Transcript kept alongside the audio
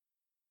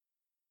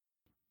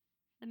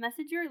The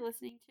message you are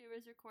listening to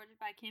is recorded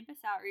by Campus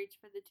Outreach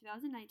for the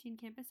 2019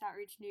 Campus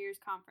Outreach New Year's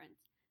Conference.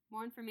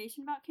 More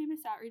information about Campus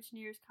Outreach New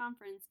Year's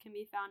Conference can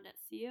be found at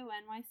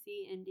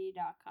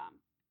conycindy.com.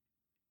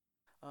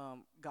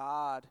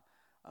 God,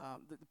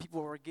 the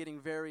people were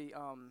getting very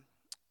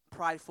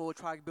prideful,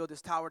 trying to build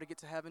this tower to get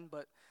to heaven,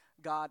 but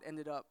God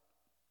ended up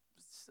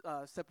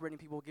separating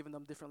people, giving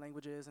them different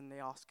languages, and they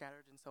all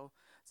scattered. And so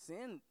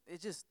sin,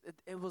 it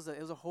was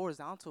a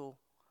horizontal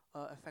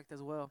effect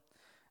as well.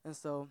 And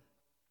so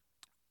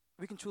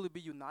we can truly be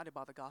united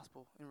by the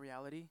gospel in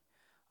reality,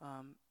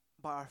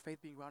 by our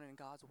faith being grounded in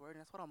God's word. And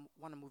that's what I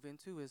want to move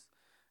into is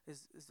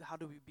how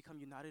do we become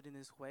united in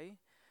this way?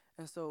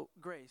 And so,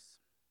 Grace,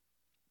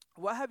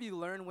 what have you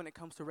learned when it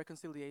comes to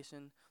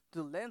reconciliation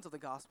through the lens of the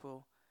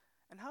gospel,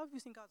 and how have you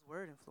seen God's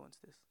word influence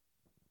this?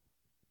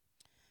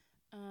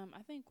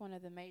 I think one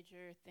of the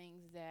major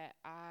things that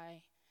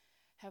I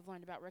have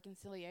learned about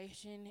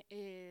reconciliation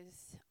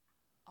is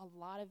a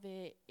lot of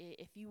it,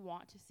 if you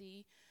want to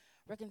see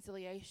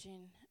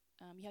reconciliation,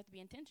 you have to be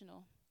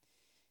intentional.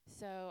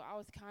 So I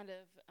was kind of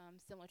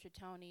similar to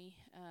Tony,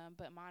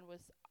 but mine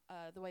was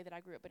the way that I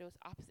grew up, but it was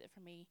opposite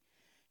for me.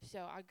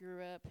 So I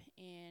grew up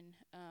in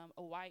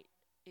a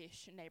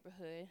white-ish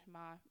neighborhood.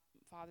 My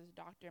father's a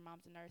doctor,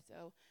 mom's a nurse,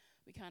 so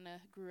we kind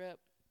of grew up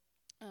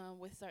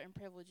with certain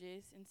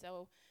privileges. And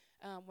so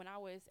when I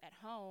was at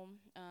home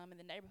in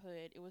the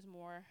neighborhood, it was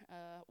more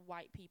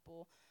white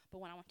people. But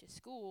when I went to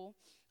school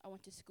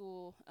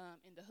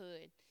in the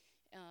hood.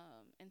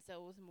 And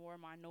so it was more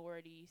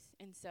minorities.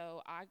 And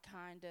so I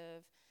kind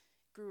of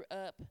grew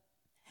up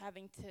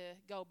having to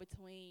go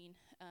between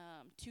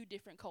two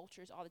different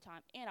cultures all the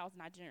time. And I was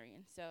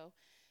Nigerian. So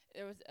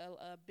there was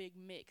a big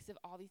mix of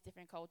all these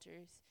different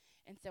cultures.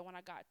 And so when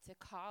I got to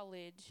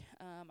college,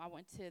 I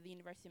went to the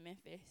University of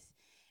Memphis.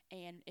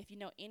 And if you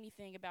know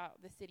anything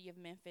about the city of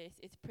Memphis,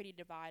 it's pretty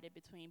divided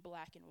between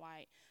black and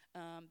white.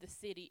 The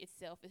city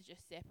itself is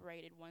just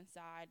separated one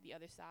side, the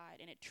other side,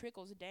 and it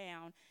trickles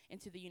down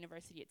into the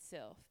university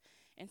itself.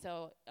 And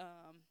so,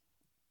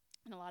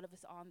 and a lot of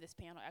us on this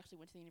panel actually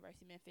went to the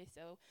University of Memphis,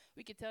 so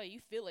we could tell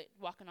you feel it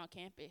walking on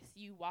campus.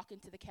 You walk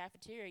into the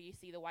cafeteria, you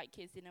see the white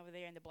kids sitting over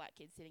there and the black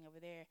kids sitting over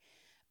there.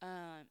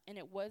 And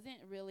it wasn't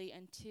really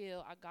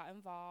until I got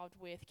involved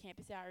with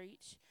Campus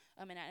Outreach,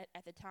 and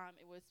at the time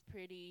it was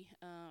pretty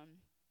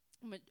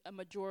a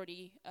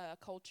majority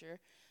culture,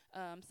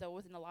 so it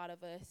wasn't a lot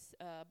of us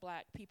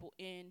black people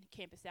in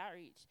Campus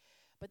Outreach.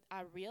 But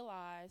I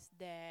realized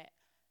that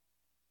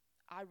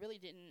I really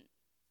didn't.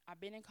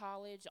 I've been in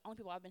college. The only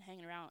people I've been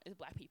hanging around is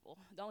black people.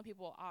 The only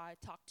people I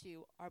talk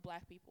to are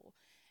black people.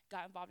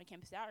 Got involved in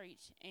Campus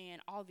Outreach,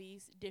 and all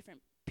these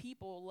different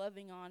people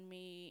loving on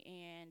me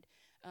and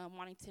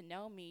wanting to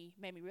know me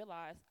made me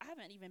realize I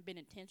haven't even been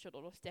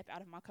intentional to step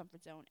out of my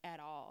comfort zone at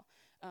all.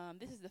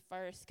 This is the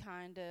first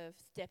kind of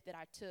step that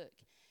I took.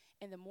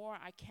 And the more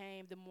I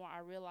came, the more I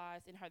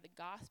realized and heard the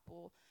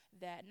gospel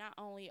that not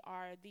only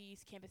are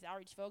these Campus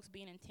Outreach folks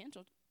being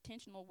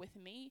intentional with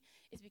me,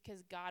 it's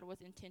because God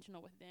was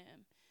intentional with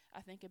them. I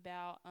think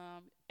about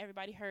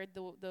everybody heard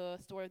the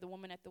story of the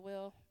woman at the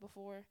well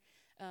before.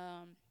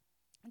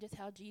 Just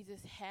how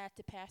Jesus had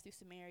to pass through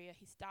Samaria.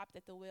 He stopped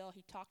at the well.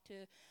 He talked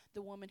to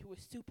the woman who was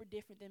super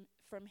different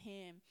from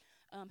him.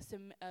 A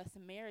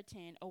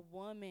Samaritan, a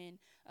woman,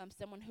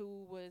 someone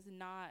who was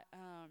not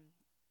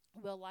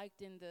well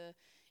liked in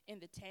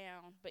the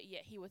town, but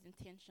yet he was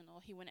intentional.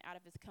 He went out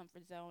of his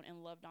comfort zone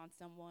and loved on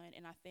someone.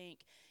 And I think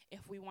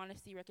if we want to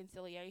see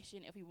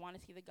reconciliation, if we want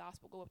to see the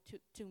gospel go up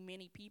to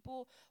many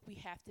people, we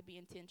have to be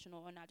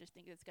intentional and not just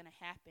think it's going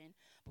to happen,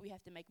 but we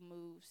have to make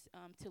moves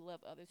to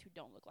love others who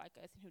don't look like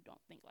us and who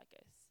don't think like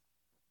us.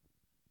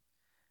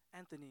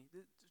 Anthony,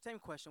 the same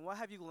question. What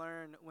have you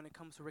learned when it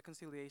comes to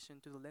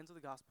reconciliation through the lens of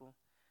the gospel,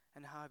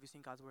 and how have you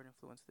seen God's word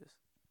influence this?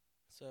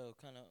 So,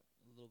 kind of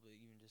a little bit,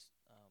 even just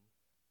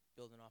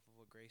building off of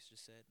what Grace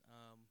just said.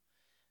 I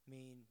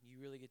mean, you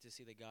really get to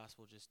see the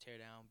gospel just tear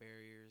down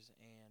barriers,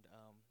 and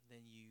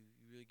then you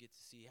really get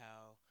to see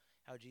how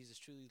Jesus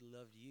truly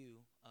loved you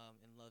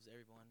and loves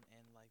everyone,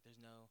 and like there's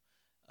no,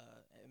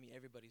 I mean,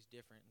 everybody's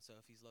different, and so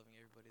if he's loving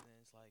everybody,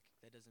 then it's like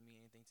that doesn't mean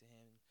anything to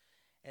him.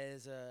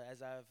 As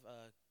I've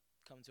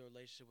come into a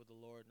relationship with the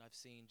Lord, and I've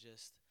seen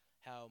just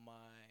how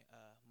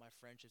my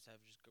friendships have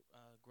just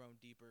grown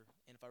deeper.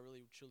 And if I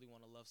really truly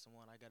want to love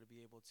someone, I got to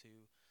be able to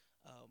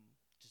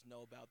just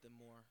know about them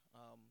more.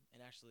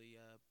 And actually,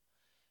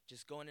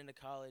 just going into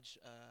college,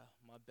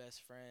 my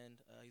best friend,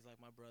 he's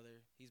like my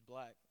brother. He's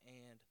black,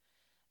 and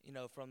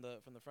from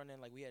the front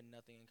end, like we had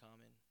nothing in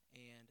common.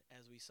 And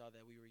as we saw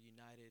that we were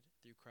united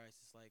through Christ,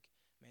 it's like,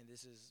 man,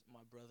 this is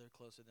my brother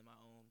closer than my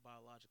own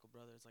biological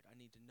brother. It's like I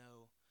need to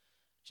know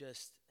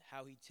just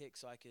how he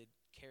ticks so I could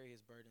carry his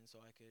burden, so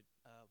I could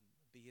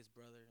be his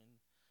brother. And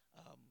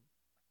um,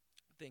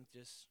 I think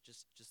just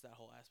that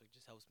whole aspect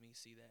just helps me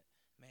see that,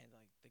 man,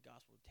 like the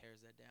gospel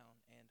tears that down,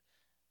 and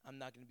I'm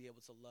not going to be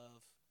able to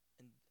love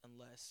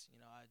unless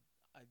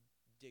I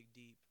dig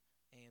deep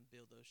and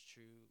build those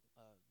true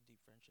deep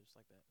friendships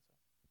like that. So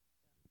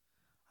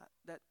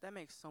That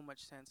makes so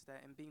much sense.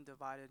 That in being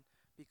divided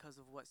because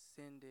of what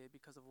sin did,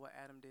 because of what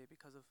Adam did,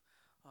 because of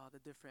the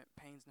different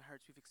pains and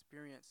hurts we've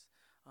experienced.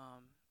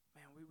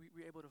 Man,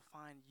 we're able to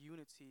find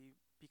unity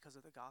because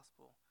of the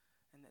gospel,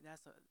 and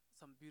that's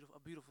a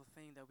beautiful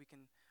thing that we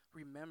can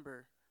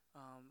remember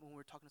when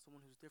we're talking to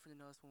someone who's different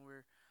than us, when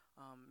we're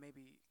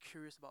maybe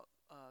curious about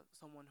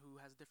someone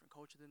who has a different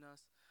culture than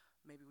us.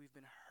 Maybe we've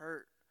been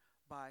hurt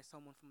by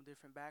someone from a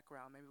different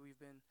background. Maybe we've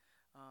been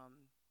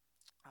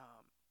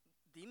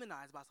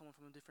demonized by someone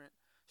from different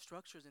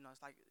structures in us.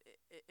 Like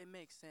it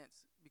makes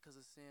sense because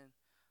of sin,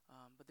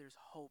 but there's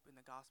hope in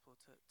the gospel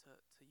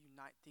to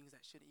unite things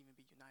that shouldn't even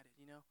be united.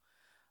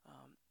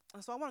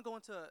 And so I want to go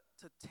into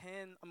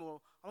 10. I'm gonna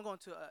go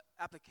into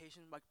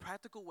application, like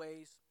practical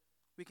ways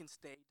we can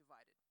stay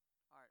divided.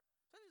 All right.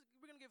 So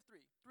we're gonna give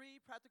three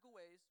practical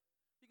ways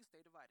you can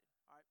stay divided.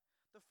 All right.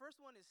 The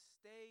first one is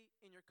stay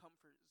in your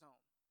comfort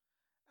zone.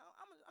 Now,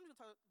 I'm just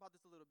gonna talk about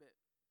this a little bit.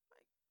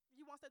 Like,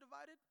 you want to stay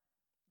divided?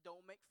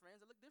 Don't make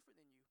friends that look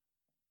different than you.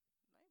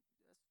 Right?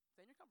 Just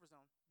stay in your comfort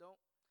zone.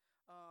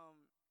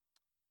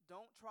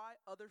 Don't try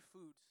other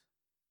foods.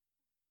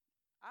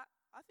 I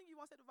think you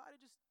want to stay divided,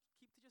 just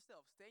keep to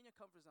yourself. Stay in your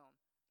comfort zone.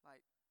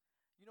 Like,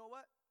 you know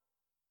what?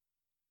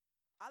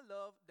 I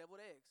love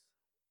deviled eggs.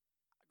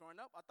 Growing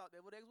up, I thought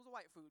deviled eggs was a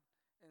white food,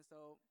 and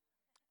so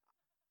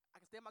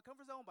I can stay in my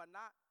comfort zone by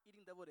not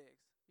eating deviled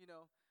eggs.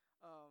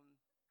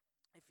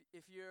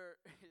 If you're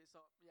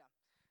so yeah.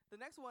 The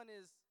next one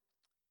is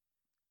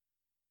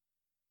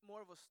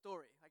more of a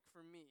story. Like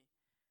for me,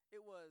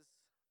 it was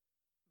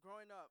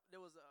growing up.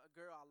 There was a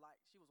girl I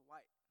liked. She was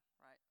white,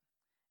 right?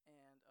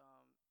 And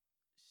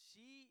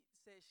she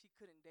said she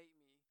couldn't date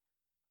me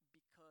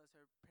because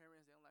her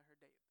parents didn't let her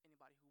date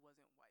anybody who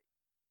wasn't white.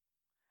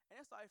 And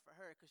that's sorry for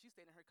her because she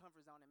stayed in her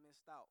comfort zone and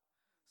missed out.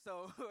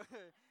 So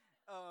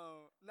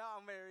now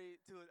I'm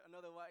married to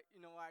another white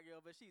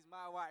girl, but she's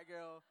my white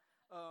girl,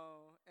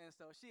 and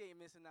so she ain't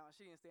missing out.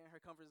 She didn't stay in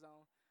her comfort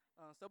zone.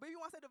 But if you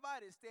want to stay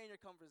divided, stay in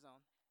your comfort zone.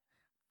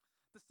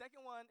 The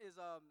second one is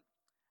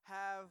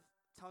have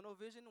tunnel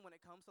vision when it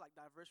comes to like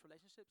diverse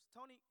relationships.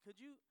 Tony, could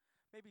you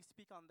maybe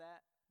speak on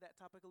that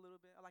topic a little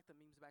bit? I like the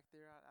memes back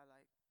there. I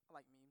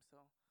like memes.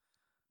 So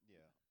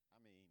Yeah, I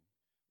mean,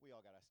 we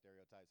all got our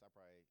stereotypes. I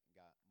probably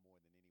got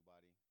more than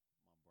anybody.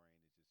 My brain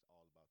is just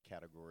all about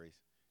categories.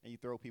 And you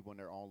throw people in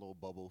their own little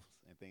bubbles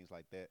and things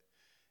like that.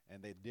 And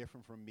they're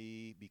different from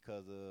me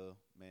because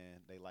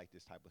man, they like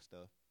this type of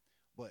stuff.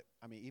 But,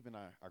 I mean, even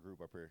our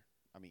group up here,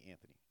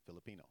 Anthony,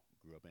 Filipino,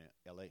 grew up in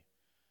L.A.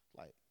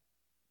 Like,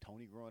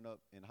 Tony growing up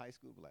in high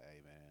school, like,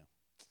 hey, man,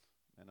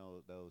 I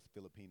know those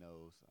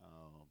Filipinos,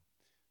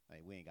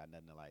 like, we ain't got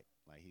nothing to like.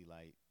 Like, he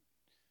like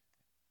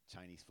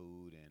Chinese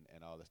food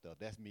and all that stuff.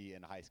 That's me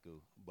in high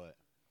school. But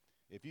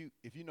if you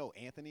know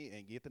Anthony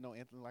and get to know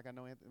Anthony like I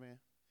know Anthony, man,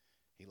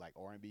 he like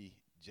R&B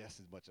just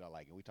as much as I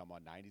like it. We talking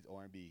about 90s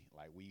R&B,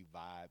 like we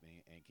vibe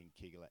and can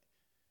kick it. Like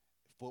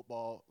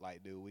football,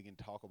 like dude, we can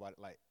talk about it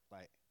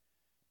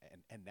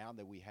and now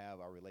that we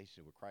have our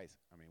relationship with Christ,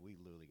 I mean, we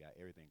literally got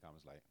everything in common.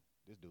 It's like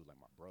this dude's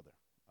like my brother.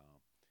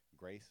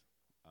 Grace,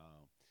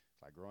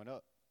 it's like growing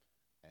up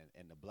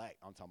and the black,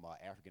 I'm talking about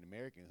African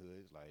American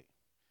hoods, like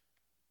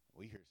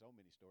we hear so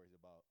many stories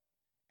about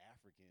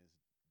Africans.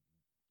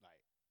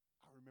 Like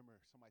I remember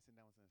somebody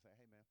sitting down and saying,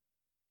 "Hey man,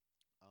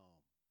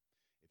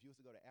 if you was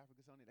to go to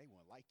Africa, Sonny, they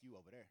wouldn't like you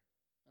over there."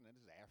 And then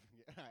this is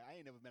African. I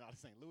ain't never been out of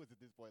St. Louis at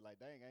this point.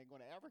 Like, dang, I ain't going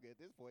to Africa at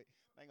this point.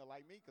 They ain't gonna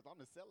like me because I'm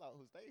the sellout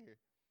who stay here.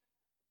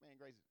 Man,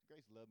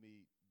 Grace loved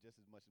me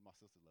just as much as my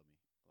sister loved me.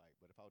 Like,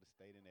 but if I would have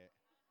stayed in there,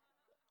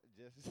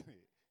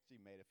 she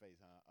made a face,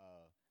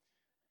 huh?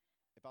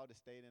 If I would have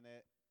stayed in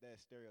that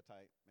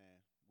stereotype, man,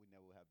 we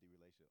never would have the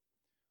relationship.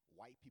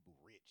 White people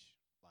rich,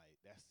 like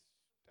that.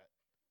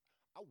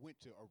 I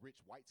went to a rich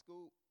white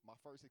school. My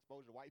first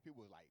exposure to white people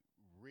was like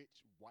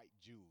rich white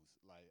Jews.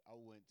 Like I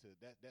went to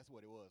that. That's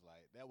what it was.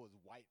 Like that was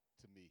white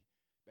to me.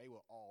 They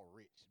were all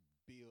rich,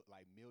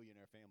 like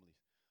millionaire families.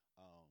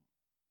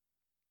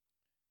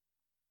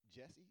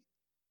 Jesse,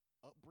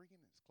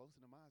 upbringing is closer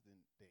to mine than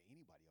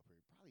anybody up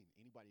here. Probably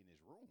anybody in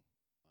this room.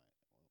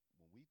 Like,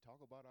 when we talk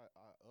about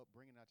our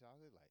upbringing, our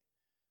childhood, like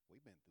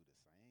we've been through the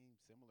same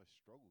similar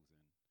struggles,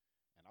 and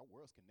our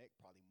worlds connect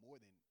probably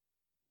more than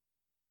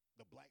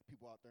the black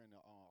people out there in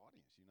the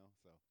audience,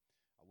 So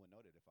I wouldn't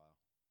know that if I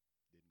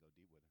didn't go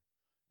deep with her.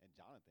 And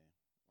Jonathan,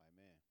 like,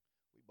 man,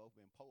 we both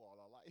been poor all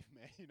our life,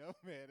 man,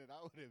 man. And I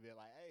would have been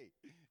like, hey,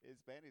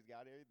 Hispanics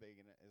got everything.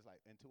 And it's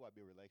like, until I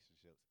build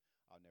relationships,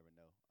 I'll never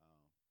know.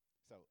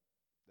 So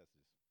that's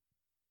just.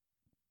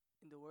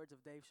 In the words of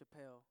Dave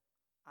Chappelle,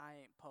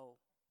 I ain't po,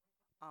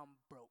 I'm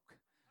broke.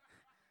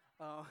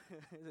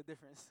 There's a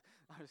difference.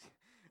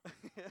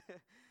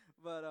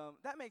 But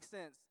that makes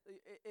sense.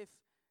 If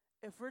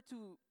we're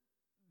too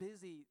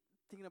busy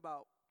thinking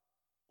about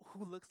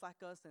who looks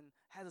like us and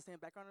has the same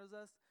background as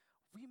us,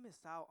 we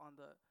miss out on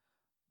the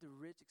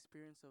rich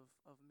experience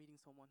of meeting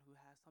someone who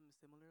has something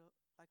similar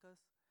like us,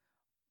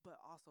 but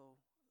also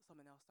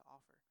something else to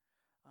offer.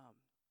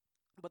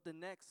 But the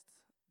next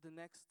the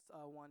next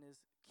one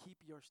is keep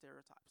your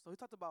stereotypes. So we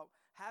talked about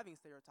having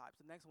stereotypes.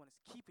 The next one is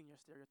keeping your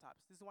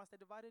stereotypes. This is why I stay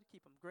divided.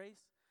 Keep them.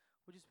 Grace,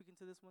 would you speak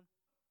into this one?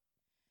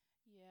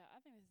 Yeah, I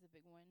think this is a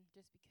big one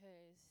just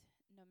because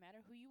no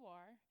matter who you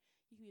are,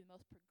 you can be the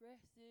most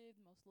progressive,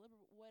 the most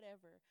liberal,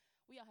 whatever.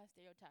 We all have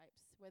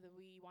stereotypes, whether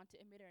we want to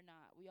admit it or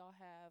not. We all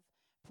have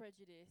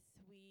prejudice.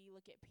 We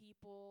look at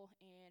people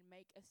and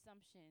make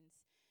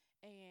assumptions,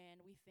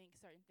 and we think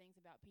certain things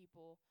about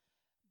people.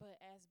 But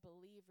as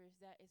believers,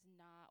 that is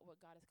not what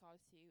God has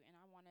called us to. And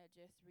I want to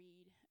just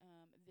read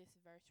this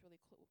verse really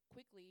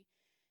quickly,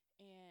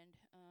 and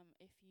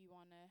if you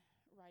want to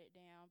write it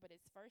down. But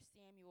it's 1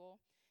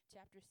 Samuel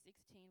chapter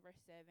 16,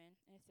 verse 7,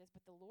 and it says,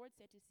 "But the Lord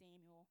said to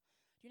Samuel,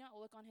 do not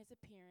look on his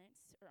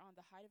appearance or on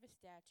the height of his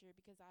stature,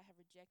 because I have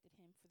rejected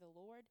him. For the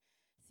Lord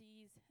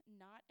sees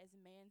not as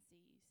man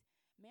sees.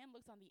 Man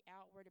looks on the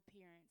outward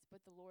appearance,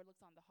 but the Lord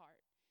looks on the heart."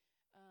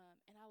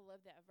 And I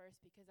love that verse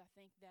because I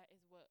think that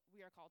is what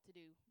we are called to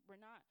do. We're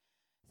not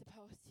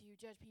supposed to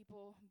judge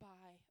people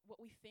by what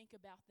we think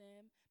about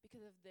them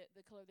because of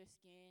the color of their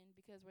skin,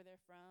 because where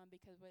they're from,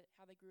 because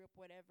how they grew up,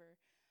 whatever.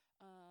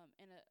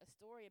 And a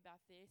story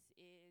about this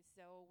is,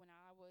 so when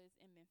I was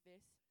in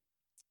Memphis,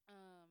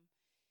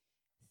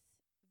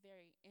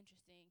 very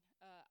interesting.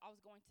 I was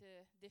going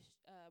to this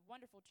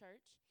wonderful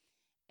church,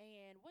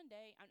 and one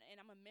day, and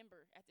I'm a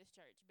member at this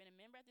church. Been a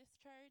member at this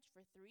church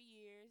for 3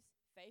 years,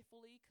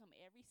 faithfully come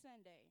every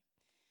Sunday.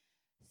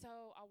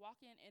 So I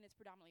walk in, and it's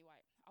predominantly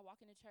white. I walk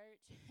into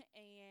church,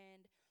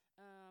 and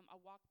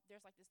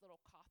there's like this little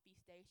coffee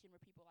station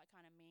where people like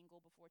kind of mingle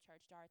before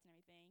church starts and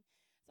everything.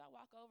 So I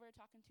walk over,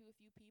 talking to a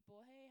few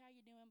people. Hey, how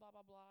you doing? Blah,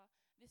 blah, blah.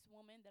 This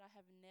woman that I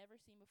have never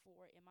seen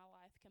before in my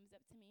life comes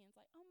up to me and is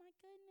like, "Oh my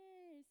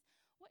goodness,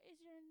 what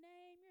is your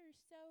name? You're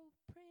so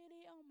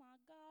pretty. Oh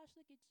my gosh,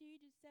 look at you,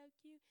 just so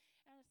cute."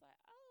 And I was like,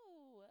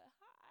 "Oh,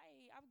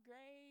 hi, I'm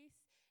Grace."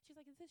 She's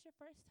like, "Is this your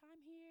first time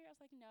here?" I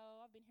was like,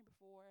 "No, I've been here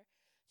before."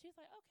 She's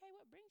like, "Okay,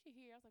 what brings you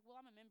here?" I was like, "Well,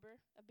 I'm a member.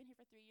 I've been here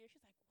for 3 years."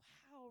 She's like,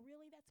 "Wow,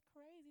 really? That's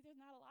crazy. There's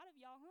not a lot of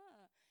y'all,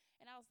 huh?"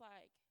 And I was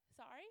like,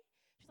 "Sorry?"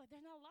 She's like,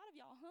 "There's not a lot of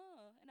y'all,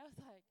 huh?" And I was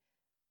like,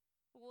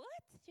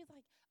 "What?" She's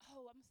like,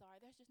 "Oh, I'm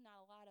sorry. There's just not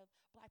a lot of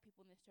black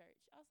people in this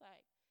church." I was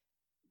like,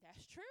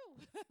 "That's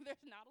true.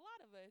 There's not a lot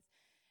of us."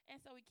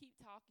 And so we keep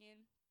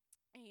talking,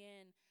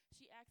 and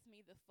she asked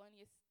me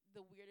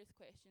the weirdest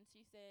question.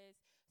 She says,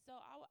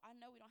 "So I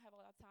know we don't have a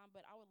lot of time,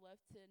 but I would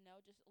love to know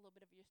just a little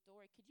bit of your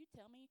story. Could you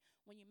tell me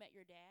when you met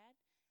your dad?"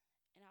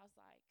 And I was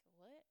like,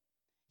 "What?"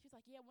 She was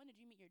like, "Yeah, when did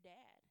you meet your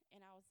dad?"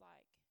 And I was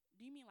like,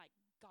 "Do you mean like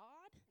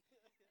God?"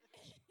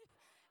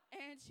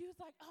 And she was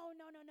like, "Oh,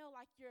 no, no, no,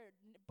 like your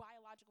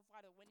biological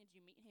father. When did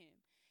you meet him?"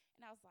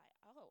 And I was like,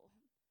 "Oh,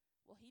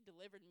 well, he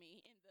delivered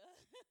me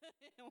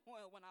in the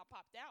when I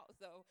popped out,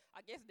 so I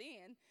guess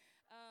then."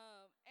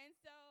 And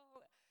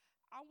so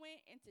I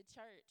went into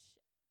church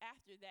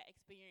after that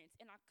experience,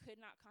 and I could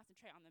not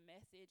concentrate on the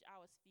message. I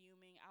was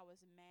fuming. I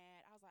was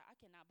mad. I was like, "I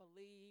cannot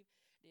believe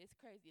this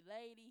crazy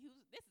lady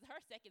this is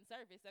her second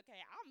service. Okay,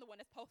 I'm the one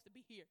that's supposed to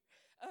be here."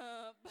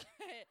 But,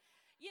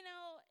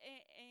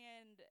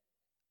 and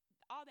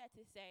all that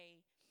to say,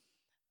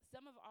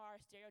 some of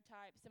our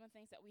stereotypes, some of the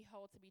things that we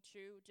hold to be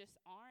true just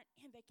aren't,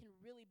 and they can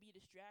really be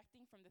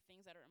distracting from the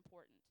things that are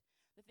important.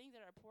 The things that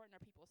are important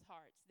are people's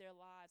hearts, their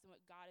lives, and what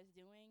God is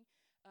doing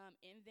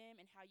in them,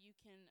 and how you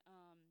can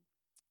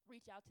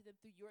reach out to them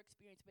through your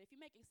experience. But if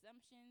you make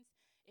assumptions,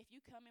 if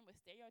you come in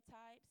with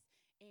stereotypes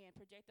and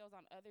project those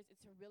on others,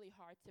 it's really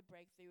hard to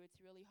break through.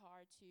 It's really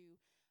hard to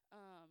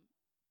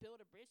build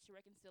a bridge to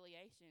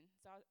reconciliation.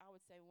 So I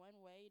would say one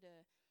way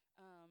to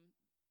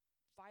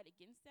fight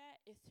against that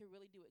is to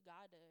really do what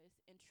God does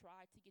and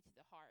try to get to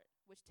the heart,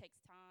 which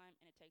takes time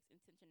and it takes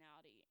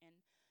intentionality and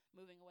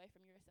moving away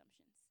from your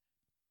assumptions.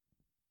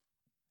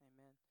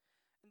 Amen.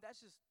 And that's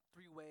just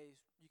 3 ways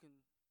you can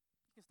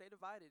stay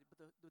divided,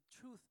 but the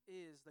truth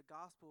is the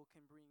gospel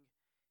can bring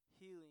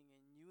healing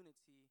and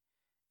unity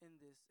in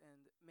this.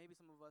 And maybe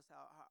some of us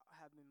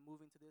have been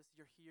moving to this.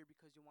 You're here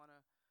because you want to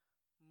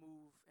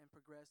move and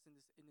progress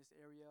in this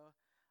area.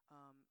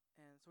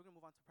 And so we're gonna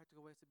move on to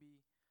practical ways to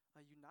be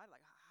united.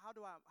 Like, how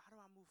do I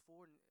move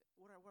forward? And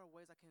what are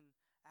ways I can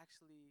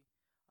actually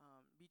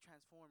be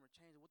transformed or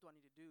change? What do I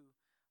need to do?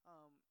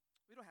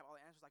 We don't have all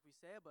the answers, like we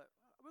said, but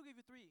we'll give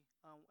you 3.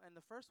 And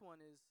the first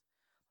one is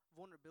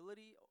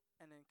vulnerability,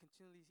 and then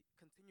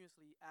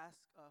continuously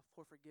ask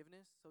for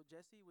forgiveness. So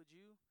Jesse, would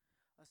you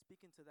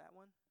speak into that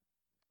one?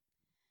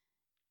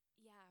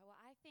 Yeah, well,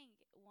 I think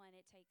one,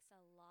 it takes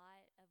a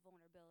lot of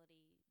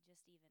vulnerability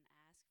just to even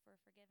ask for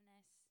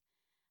forgiveness.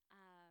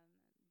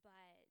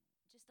 But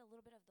just a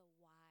little bit of the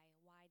why.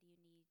 Why do you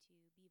need to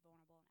be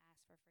vulnerable and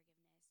ask for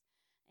forgiveness?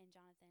 And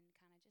Jonathan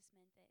kind of just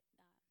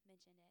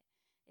mentioned it,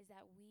 is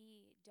that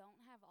we don't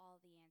have all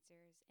the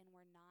answers and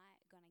we're not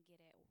going to get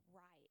it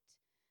right.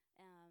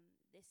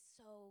 It's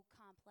so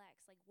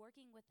complex. Like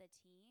working with a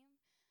team,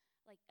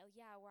 like, oh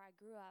yeah, where I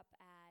grew up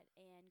at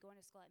and going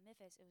to school at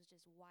Memphis, it was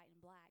just white and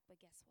black. But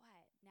guess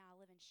what? Now I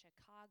live in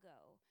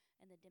Chicago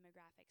and the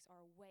demographics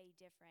are way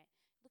different.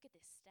 Look at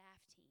this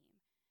staff team.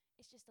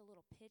 it's just a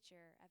little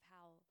picture of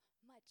how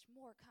much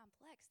more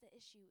complex the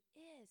issue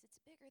is. It's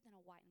bigger than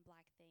a white and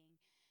black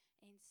thing.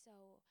 And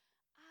so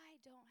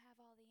I don't have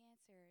all the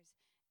answers.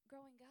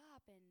 Growing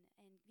up and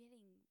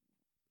getting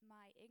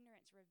my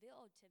ignorance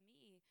revealed to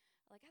me,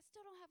 like I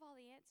still don't have all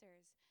the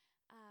answers.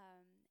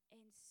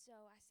 And so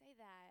I say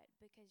that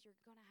because you're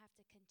going to have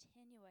to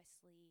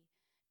continuously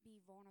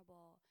be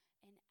vulnerable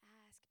and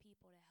ask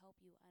people to help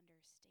you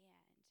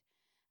understand.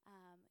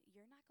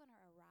 You're not going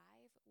to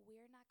arrive.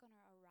 We're not going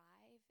to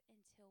arrive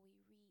until we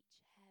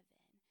reach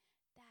heaven.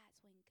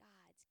 That's when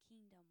God's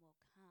kingdom will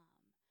come.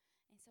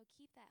 And so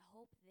keep that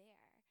hope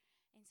there.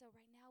 And so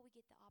right now we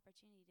get the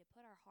opportunity to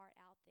put our heart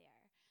out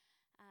there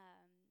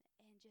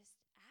and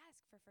just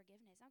ask for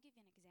forgiveness. I'll give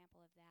you an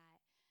example of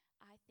that.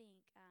 I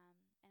think,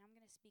 and I'm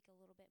going to speak a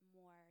little bit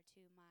more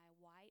to my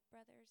white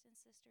brothers and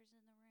sisters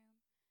in the room.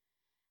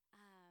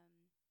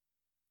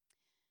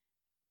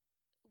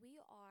 We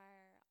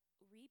are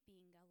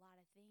reaping a lot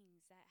of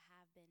things that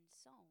have been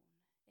sown,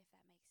 if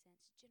that makes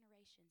sense,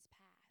 generations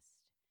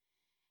past.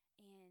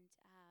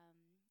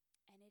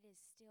 And it is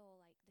still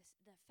like this,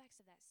 the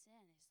effects of that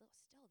sin is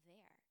still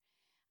there.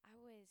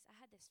 I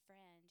had this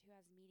friend who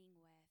I was meeting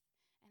with,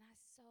 and I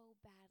so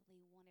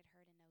badly wanted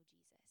her to know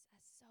Jesus.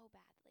 I so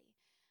badly.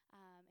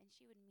 And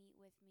she would meet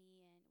with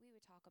me, and we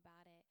would talk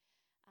about it.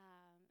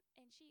 And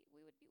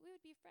we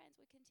would be friends.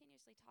 We'd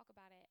continuously talk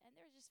about it. And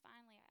there was just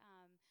finally,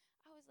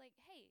 I was like,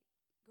 "Hey,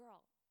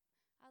 girl,"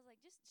 I was like,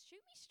 "just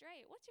shoot me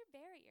straight. What's your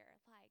barrier?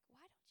 Like,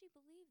 why don't you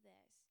believe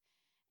this?"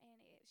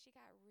 And she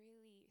got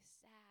really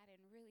sad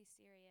and really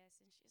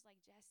serious. And she was like,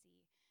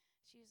 "Jesse,"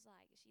 she was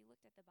like, she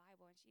looked at the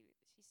Bible and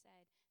she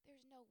said,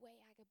 "There's no way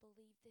I could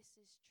believe this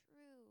is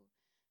true."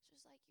 She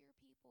was like, "Your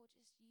people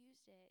just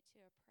used it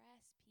to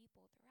oppress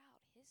people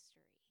throughout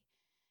history."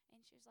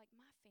 And she was like,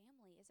 "My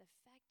family is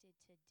affected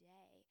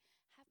today.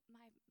 My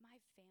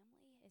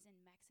family is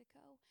in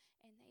Mexico,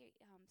 and they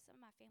some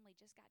of my family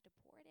just got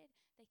deported.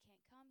 They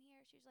can't come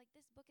here." She was like,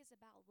 "This book is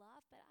about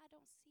love, but I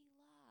don't see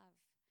love."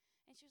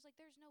 And she was like,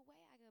 "There's no way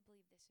I could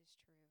believe this is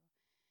true."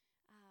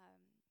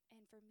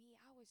 And for me,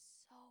 I was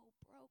so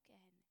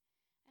broken.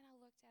 And I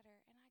looked at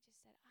her and I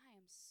just said, "I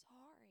am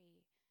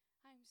sorry.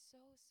 I'm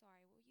so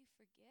sorry. Will you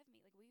forgive me?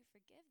 Like, will you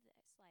forgive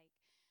this?" Like,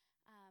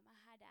 I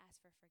had to ask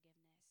for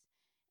forgiveness.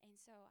 And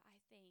so I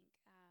think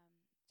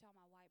to all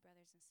my white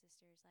brothers and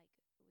sisters, like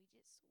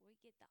we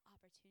get the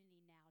opportunity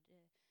now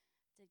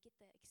to get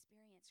the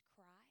experience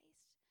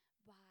Christ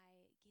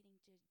by getting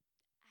to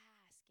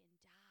ask and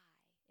die,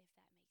 if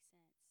that makes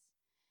sense.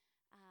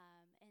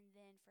 And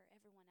then for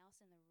everyone else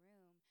in the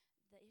room,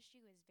 the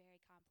issue is very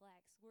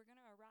complex. We're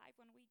going to arrive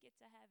when we get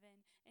to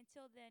heaven.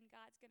 Until then,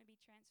 God's going to be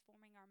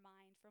transforming our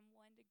mind from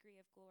one degree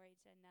of glory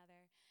to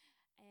another.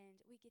 And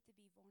we get to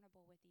be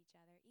vulnerable with each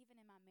other. Even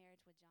in my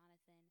marriage with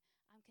Jonathan,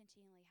 I'm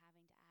continually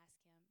having to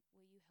ask him,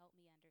 "Will you help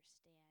me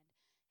understand?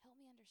 Help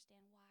me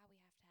understand why we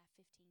have to have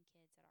 15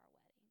 kids at our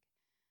wedding."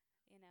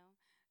 You know?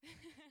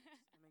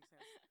 It makes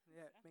sense.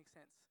 Yeah, it makes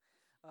sense.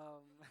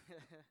 Um,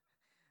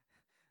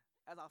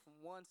 That's all from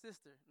one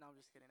sister. No, I'm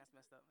just kidding. That's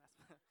messed up.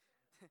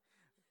 That's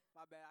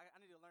my bad. I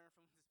need to learn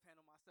from this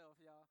panel myself,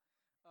 y'all.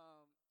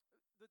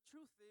 The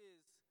truth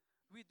is,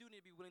 we do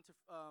need to be willing to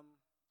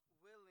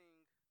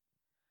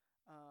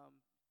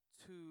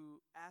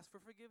ask for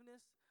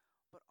forgiveness,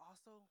 but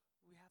also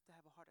we have to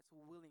have a heart that's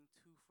willing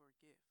to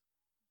forgive,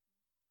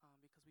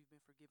 because we've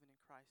been forgiven in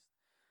Christ.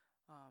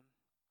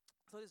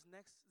 So this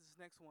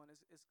next one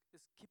is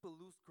keep a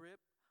loose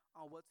grip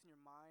on what's in your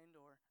mind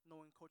or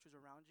knowing cultures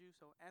around you.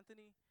 So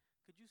Anthony,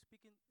 could you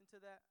speak into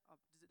that?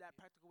 Is it that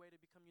practical way to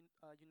become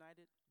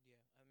united?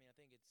 Yeah, I mean, I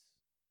think it's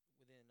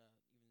within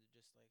even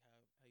just like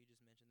how you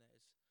just mentioned that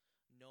it's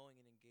knowing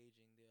and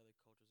engaging the other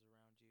cultures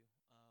around you.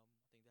 I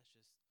think that's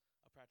just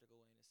a practical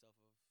way in itself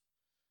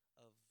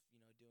of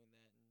doing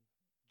that. And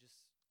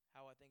just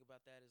how I think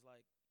about that is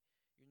like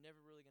you're never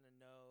really gonna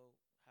know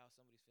how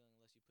somebody's feeling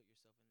unless you put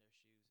yourself in their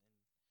shoes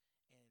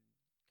and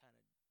kind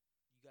of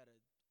you gotta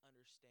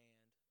understand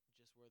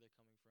just where they're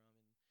coming from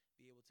and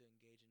be able to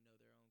engage and know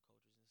their own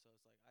cultures. And so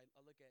it's like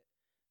I look at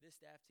this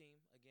staff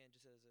team again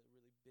just as a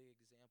really big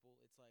example.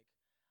 It's like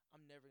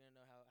I'm never gonna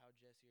know how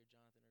Jesse or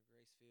Jonathan or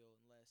Grace feel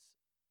unless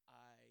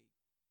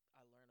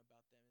I learn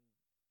about them and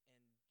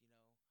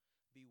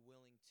be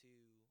willing to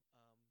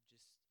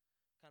just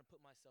kind of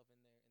put myself in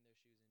their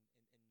shoes and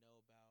know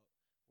about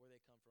where they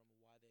come from and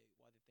why they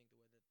think the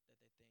way that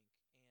they think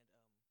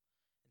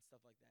and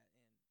stuff like that.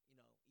 And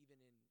even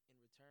in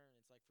return,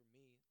 it's like for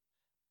me,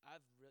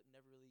 I've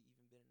never really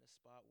even been in a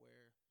spot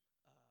where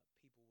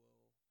people will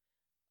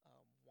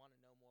want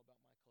to know more about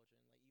my culture. And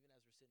like even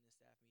as we're sitting in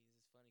staff meetings,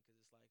 it's funny because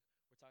it's like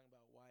we're talking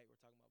about white, we're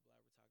talking about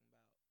black, we're talking about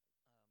Hispanics.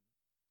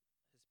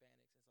 And it's like,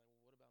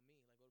 well, what about me?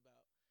 Like, what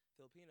about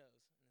Filipinos?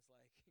 And it's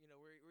like,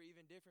 we're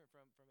even different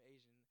from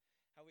Asian.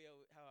 How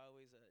I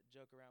always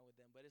joke around with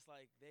them, but it's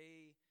like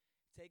they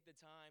take the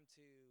time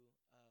to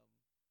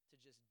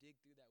just dig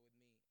through that with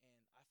me, and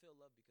I feel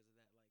loved because of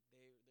that. Like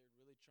they're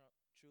really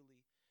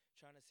truly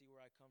trying to see where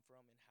I come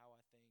from and how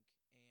I think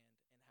and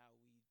how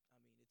we.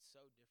 I mean, it's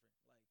so different.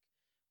 Like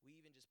we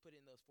even just put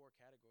it in those 4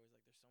 categories.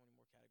 Like, there's so many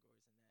more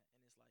categories than that,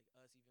 and it's like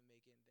us even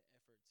making the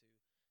effort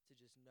to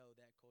just know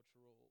that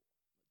cultural,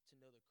 to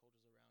know the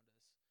cultures around us,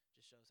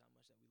 just shows how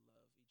much that we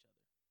love each other,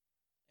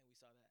 and we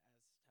saw that as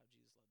how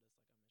Jesus loved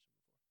us, like I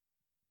mentioned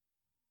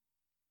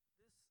before.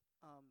 This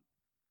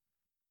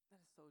that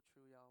is so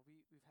true, y'all.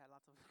 We've had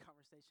lots of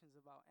conversations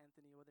about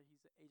Anthony, whether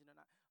he's Asian or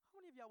not. How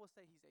many of y'all would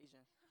say he's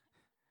Asian?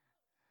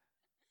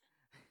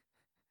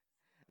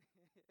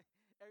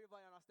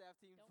 Everybody on our staff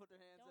team put their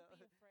hands up. Don't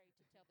be afraid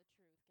to tell the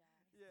truth, guys.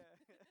 Yeah.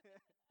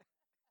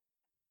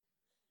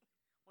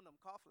 One of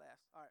them cough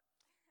laughs. All right.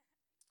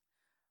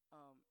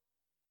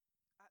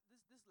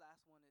 This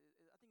last one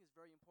I think is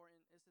very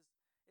important.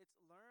 It's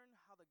learn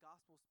how the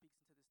gospel speaks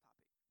into this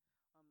topic.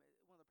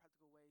 One of the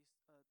practical ways to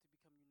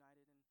become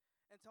united.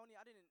 And Tony,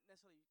 I didn't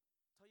necessarily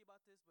tell you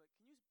about this, but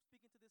can you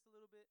speak into this a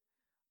little bit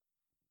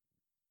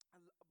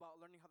about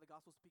learning how the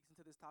gospel speaks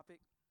into this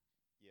topic?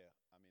 Yeah,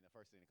 I mean, the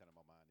first thing that comes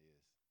to my mind is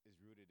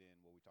rooted in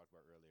what we talked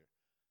about earlier,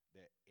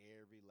 that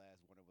every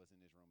last one of us in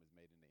this room is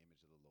made in the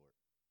image of the Lord.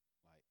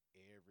 Like,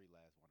 every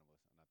last one of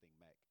us. And I think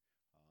Mac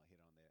hit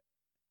on that.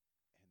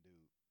 And,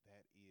 dude,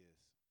 that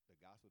is the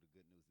gospel, the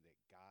good news that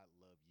God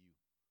loved you.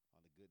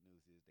 The good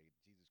news is that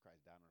Jesus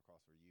Christ died on the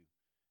cross for you.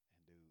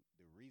 And, dude,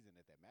 the reason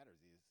that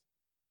matters is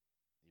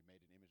you're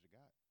made in the image of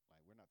God.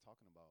 Like, we're not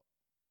talking about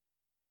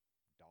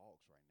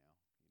dogs right now.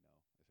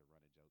 It's a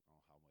running joke on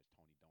how much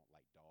Tony don't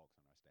like dogs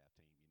on our staff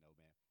team,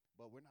 man.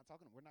 But we're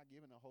not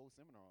giving a whole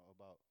seminar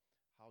about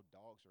how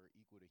dogs are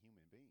equal to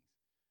human beings,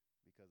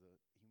 because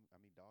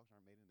dogs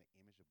aren't made in the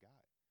image of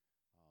God.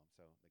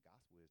 So the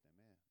gospel is that,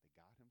 man, that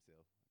God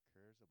himself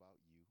cares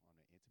about you on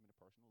an intimate and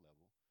personal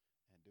level.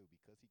 And, dude,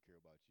 because he cares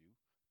about you,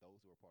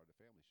 those who are part of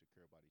the family should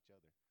care about each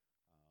other.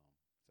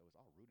 So it's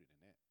all rooted in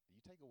that. And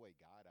you take away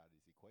God out of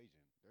this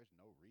equation, there's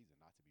no reason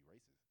not to be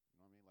racist.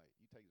 You know what I mean? Like,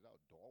 you take it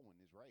out, Darwin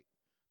is right,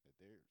 that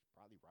there's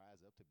probably rise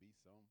up to be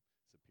some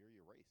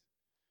superior race.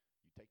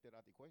 You take that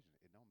out the equation,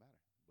 it don't matter.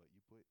 But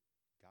you put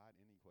God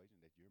in the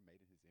equation, that you're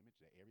made in his image,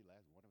 that every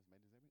last one of us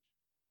made in his image.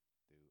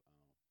 Dude,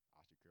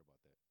 I should care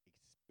about that,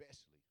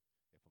 especially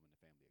if I'm in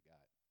the family of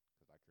God,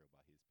 because I care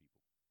about his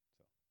people.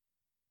 So.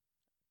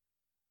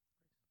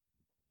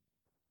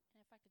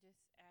 And if I could just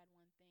add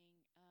one thing,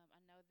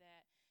 I know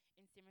that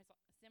in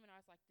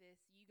seminars like this,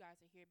 you guys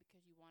are here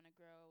because you want to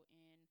grow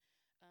in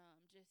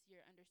just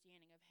your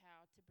understanding of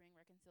how to bring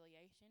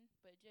reconciliation,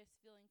 but just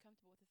feeling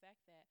comfortable with the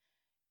fact that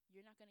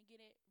you're not going to get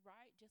it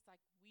right, just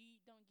like we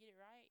don't get it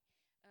right.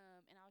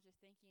 And I was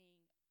just thinking,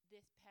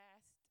 this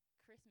past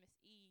Christmas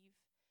Eve,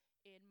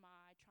 in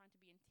my trying to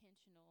be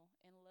intentional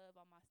and love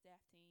on my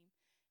staff team,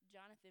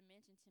 Jonathan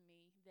mentioned to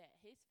me that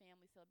his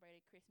family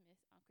celebrated Christmas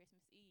on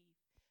Christmas Eve.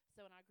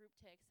 So in our group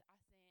text, I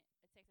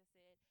sent a text that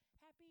said,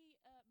 "Happy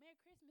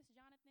Merry Christmas,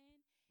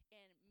 Jonathan."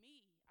 And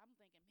I'm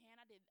thinking, man,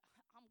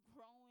 I'm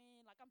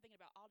growing. Like, I'm thinking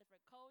about all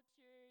different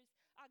cultures.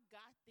 I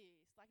got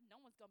this. Like, no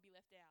one's going to be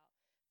left out.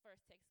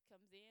 First text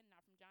comes in,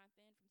 not from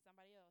Jonathan, from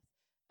somebody else.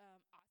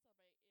 I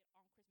celebrate it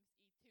on Christmas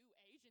Eve too.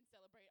 Asians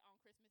celebrate on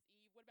Christmas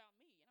Eve. What about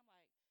me? And I'm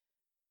like,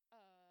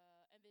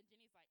 and then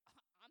Jenny's like,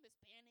 I'm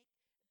Hispanic.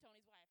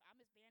 Tony's wife, I'm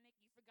Hispanic.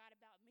 You forgot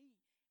about me.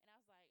 And I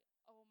was like,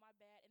 oh, my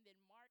bad. And then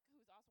Mark,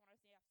 who's also on our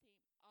staff team,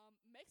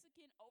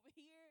 Mexican over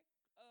here,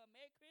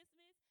 Merry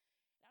Christmas.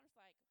 And I'm just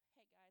like,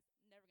 hey, guys,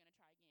 never going to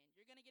try again.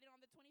 You're going to get it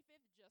on the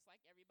 25th just like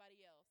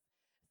everybody else.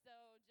 So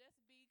just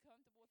be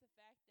comfortable with the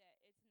fact that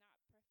it's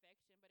not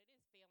perfection, but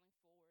it is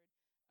failing forward.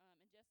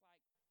 And just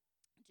like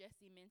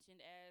Jesse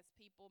mentioned, as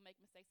people make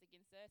mistakes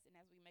against us and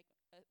as we make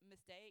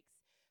mistakes,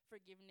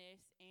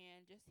 forgiveness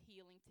and just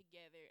healing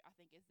together, I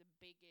think, is the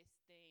biggest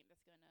thing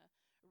that's going to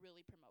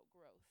really promote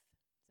growth.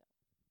 So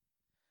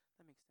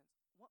that makes sense.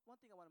 One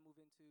thing I want to move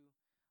into,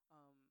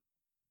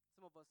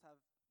 some of us have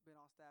been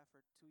on staff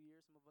for 2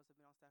 years, some of us have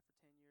been on staff for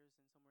 10 years,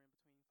 and somewhere in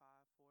between 5,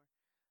 4.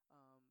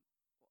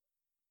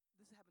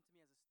 This happened to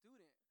me as a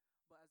student,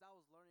 but as I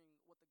was learning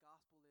what the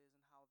gospel is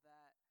and how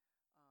that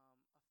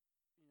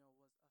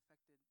was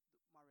affected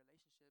my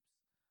relationships,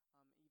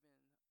 even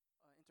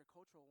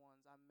intercultural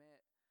ones. I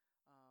met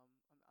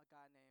a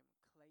guy named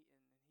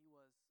Clayton, and he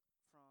was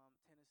from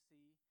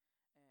Tennessee.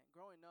 And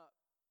growing up,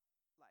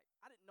 like,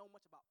 I didn't know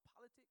much about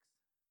politics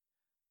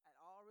at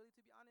all, really,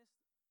 to be honest.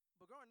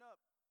 But growing up,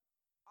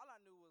 all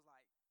I knew was,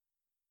 like,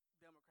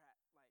 Democrat,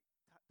 like,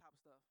 type of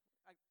stuff.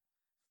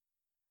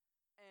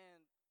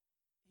 And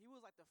he was,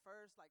 like, the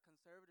first, like,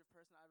 conservative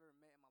person I ever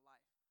met in my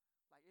life.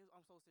 Like,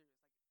 I'm so serious.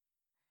 Like,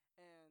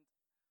 and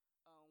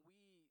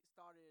we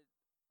started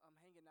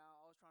hanging out.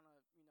 I was trying to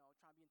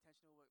be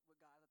intentional with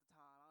guys at the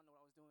time. I don't know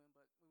what I was doing,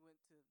 but we went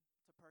to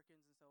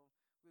Perkins, and so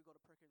we'd go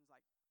to Perkins,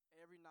 like,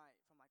 every night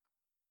from, like,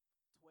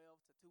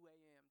 12 to 2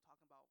 a.m.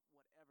 talking about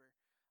whatever.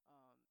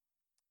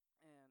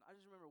 And I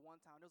just remember one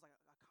time, there was, like,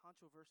 a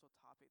controversial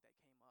topic that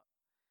came up.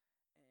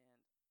 And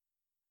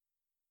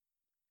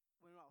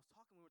when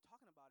we were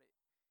talking about it,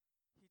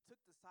 he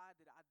took the side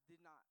that I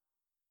did not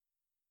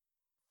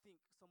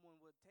think someone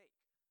would take.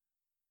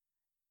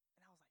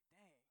 And I was like,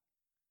 dang.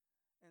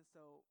 And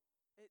so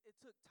it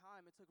took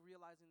time. It took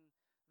realizing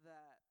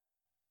that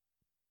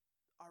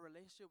our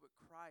relationship with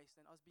Christ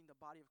and us being the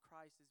body of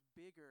Christ is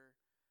bigger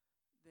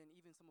than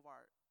even some of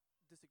our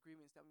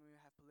disagreements that we may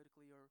have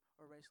politically or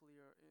racially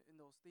or in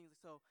those things.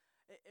 So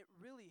it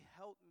really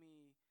helped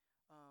me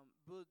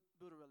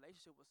build a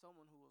relationship with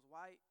someone who was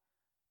white,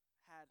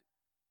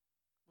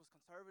 was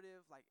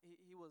conservative. Like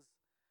he was,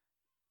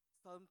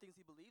 some things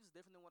he believes is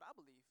different than what I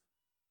believe,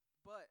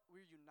 but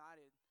we're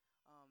united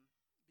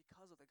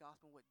because of the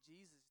gospel and what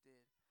Jesus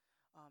did.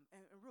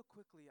 And real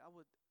quickly,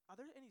 are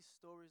there any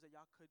stories that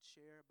y'all could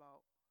share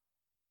about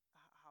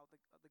how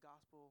the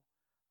gospel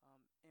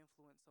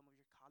influenced some of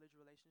your college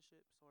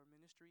relationships or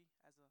ministry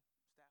as a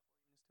staff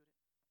or even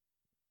a student?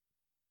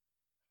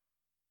 Yeah, like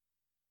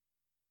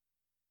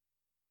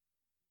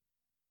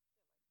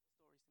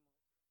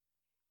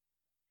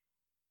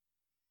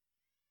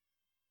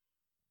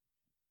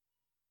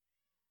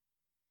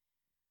a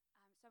story similar to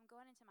that. So I'm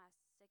going into my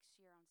 6th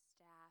year on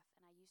staff,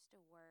 and I used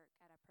to work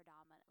at a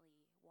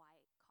predominantly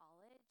white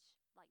college,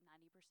 like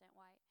 90%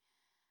 white.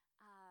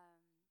 Um,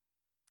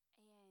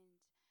 and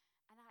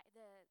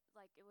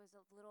it was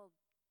a little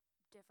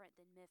different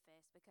than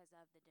Memphis because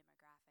of the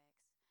demographics.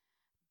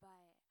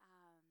 But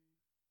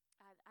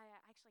I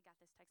actually got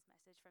this text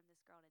message from this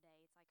girl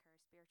today. It's like her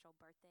spiritual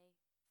birthday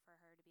for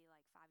her to be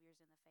like 5 years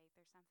in the faith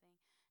or something.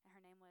 And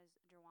her name was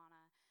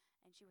Joanna,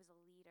 and she was a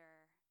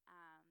leader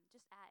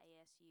just at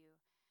ASU.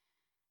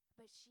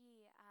 But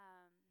she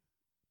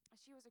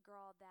was a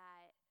girl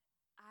that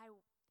I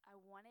I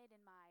wanted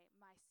in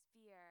my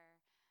sphere,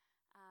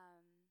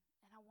 and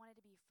I wanted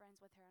to be friends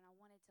with her, and I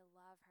wanted to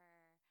love her.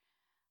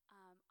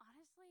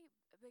 Honestly,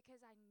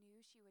 because I knew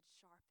she would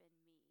sharpen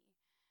me.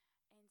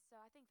 And so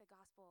I think the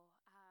gospel,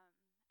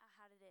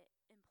 how did it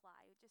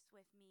imply just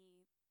with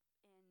me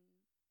in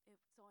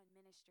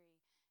ministry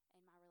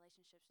and my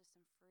relationships with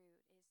some fruit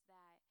is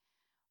that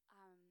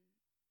um,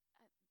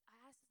 I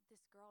asked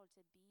this girl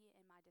to be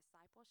in my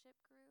discipleship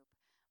group,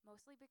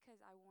 mostly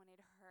because I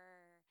wanted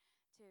her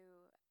to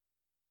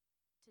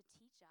to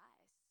teach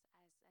us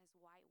as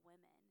white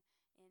women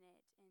in it,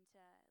 and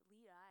to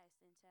lead us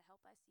and to help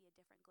us see a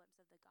different glimpse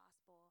of the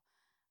gospel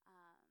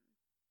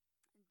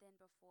than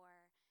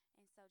before.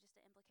 And so just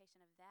the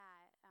implication of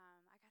that,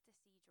 I got to see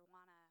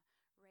Joanna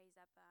raise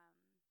up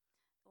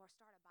or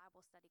start a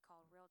Bible study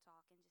called Real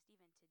Talk. And just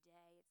even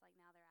today, it's like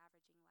now they're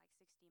averaging like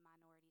 60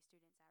 minority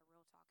students at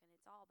Real Talk. And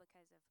it's all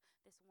because of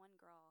this one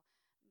girl,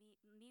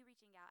 me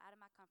reaching out of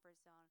my comfort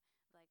zone,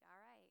 like, all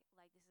right,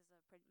 like this is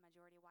a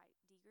majority white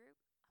D group.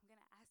 I'm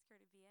going to ask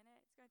her to be in it.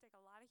 It's going to take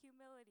a lot of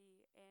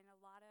humility and a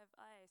lot of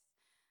us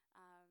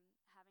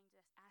having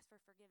to ask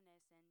for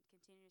forgiveness and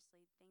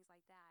continuously things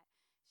like that.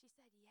 She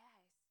said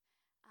yes.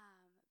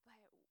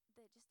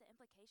 But just the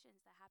implications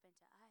that happened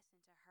to us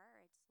and to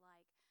her, it's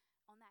like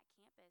on that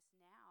campus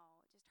now,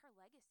 just her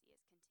legacy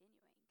is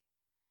continuing.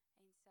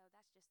 And so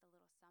that's just a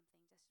little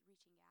something, just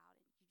reaching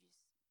out, and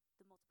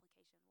the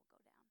multiplication will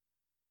go down.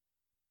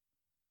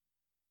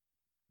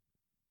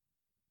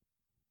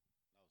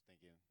 I was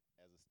thinking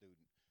as a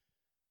student,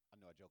 I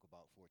know I joke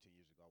about 14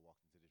 years ago I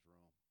walked into this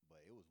room,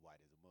 but it was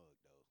white as a mug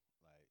though.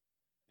 Like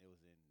it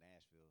was in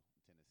Nashville,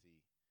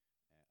 Tennessee,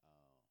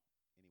 and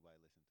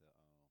anybody listen to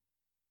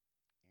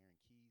Aaron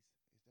Keys?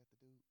 Is that the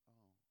dude?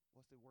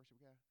 What's the worship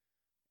guy?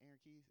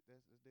 Aaron Keys,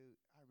 that's the dude.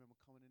 I remember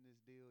coming in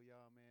this deal,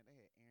 y'all, man. They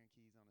had Aaron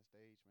Keys on the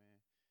stage, man.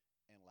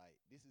 And like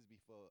this is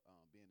before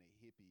being a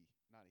hippie,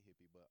 not a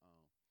hippie, but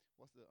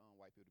what's the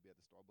white people to be at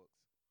the Starbucks?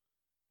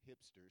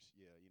 Hipsters,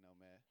 yeah, you know,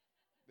 man.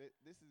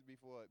 This is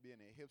before being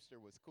a hipster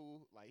was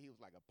cool. Like he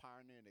was like a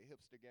pioneer in the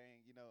hipster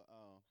gang, you know.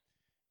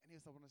 And he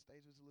was up on the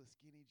stage with his little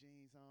skinny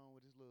jeans on,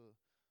 with his little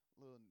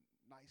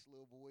nice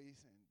little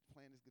voice and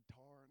playing his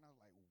guitar. And I was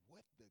like,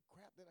 what the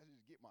crap did I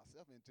just get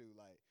myself into?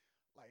 Like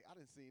I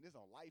done seen this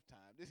on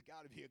Lifetime. This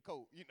got to be a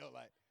cult, you know,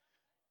 like.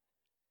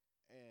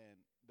 And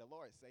the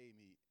Lord saved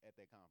me at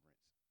that conference.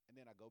 And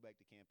then I go back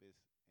to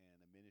campus and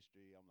the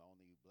ministry. I'm the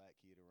only black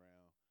kid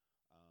around,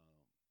 and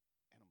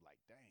I'm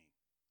like, dang,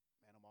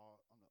 man, I'm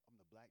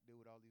the black dude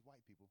with all these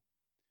white people.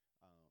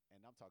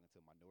 And I'm talking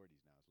to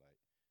minorities now. It's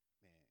like,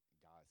 man,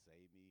 God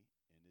saved me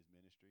in this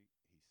ministry.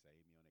 He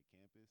saved me on that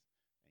campus.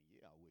 And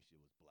yeah, I wish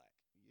it was black.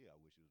 Yeah, I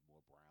wish it was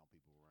more brown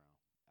people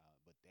around.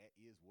 But that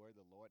is where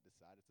the Lord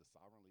decided to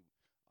sovereignly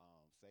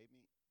save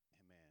me.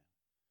 And man,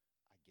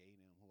 I gave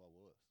him who I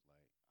was.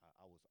 Like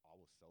I was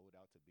sold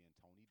out to being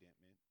Tony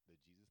Dentman, the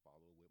Jesus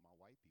follower, with my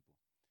white people.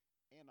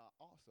 And I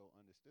also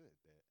understood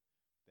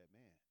that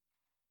man,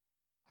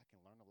 I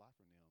can learn a lot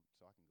from them,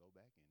 so I can go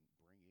back and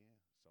bring in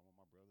some of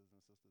my brothers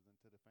and sisters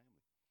into the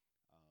family.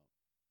 Um,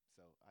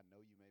 so I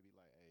know you may be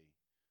like, hey,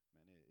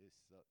 man, it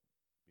sucked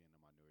being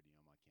a minority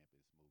on my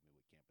campus movement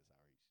with campus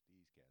outreach.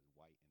 These cats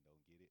white and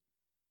don't get it.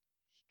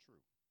 It's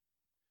true.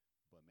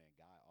 But man,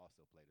 God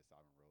also played a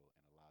sovereign role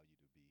and allowed you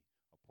to be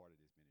a part of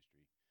this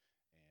ministry.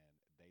 And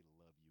they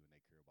love you and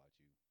they care about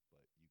you.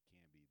 But you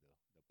can be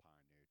the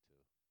pioneer to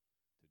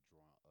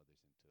draw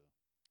others into the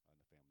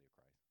family of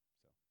Christ. So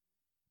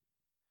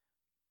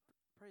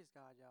Praise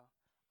God, y'all.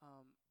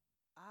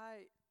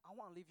 I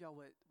want to leave y'all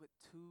with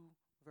two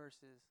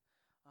verses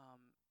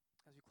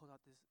as we close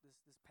out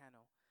this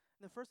panel.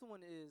 The first one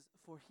is,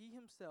 for he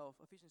himself,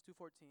 Ephesians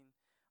 2:14,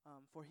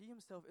 for he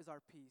himself is our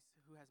peace,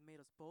 who has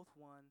made us both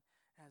one,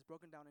 and has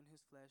broken down in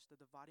his flesh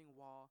the dividing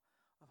wall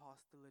of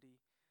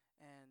hostility.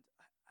 And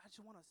I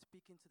just want to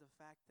speak into the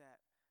fact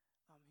that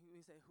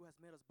he said, who has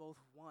made us both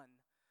one.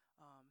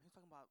 He's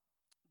talking about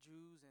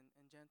Jews and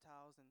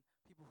Gentiles and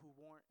people who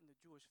weren't in the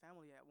Jewish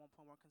family at one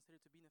point weren't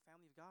considered to be in the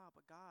family of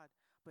God.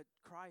 But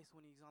Christ,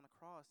 when he's on the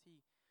cross,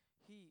 he,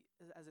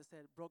 as it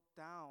said, broke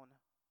down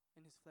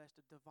in his flesh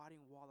the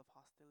dividing wall of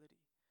hostility.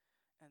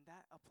 And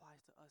that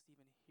applies to us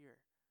even here.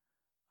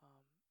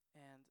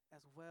 And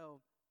as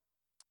well,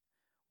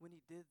 when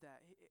he did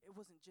that, it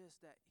wasn't just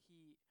that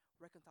he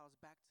reconciled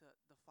us back to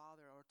the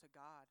Father or to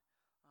God.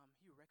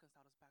 He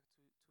reconciled us back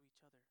to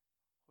each other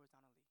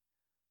horizontally.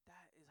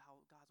 That is how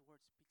God's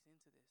word speaks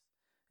into this.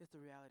 It's the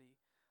reality.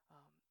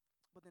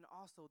 But then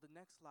also the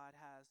next slide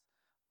has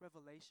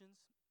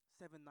Revelations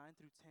 7:9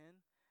 through 10.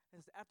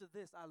 And after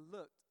this I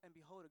looked, and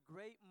behold, a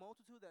great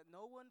multitude that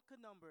no one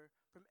could number,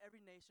 from every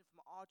nation,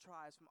 from all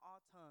tribes, from all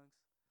tongues,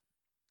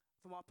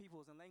 from all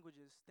peoples and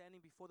languages,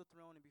 standing before the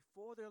throne and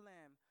before their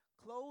Lamb,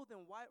 clothed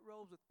in white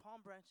robes with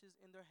palm branches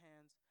in their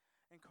hands,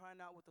 and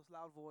crying out with a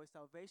loud voice,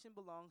 salvation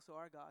belongs to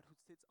our God who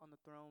sits on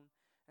the throne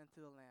and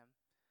to the Lamb.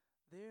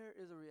 There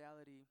is a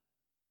reality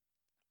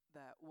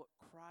that what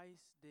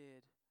Christ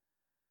did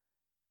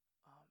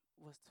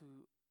was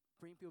to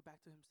bring people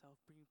back to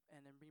himself,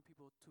 and then bring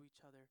people to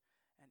each other.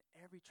 And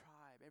every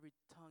tribe, every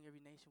tongue,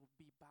 every nation would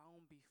be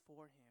bound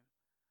before him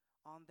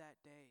on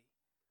that day.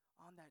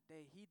 On that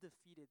day, he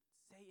defeated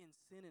Satan,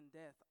 sin, and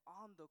death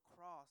on the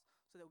cross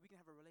so that we can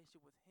have a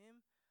relationship with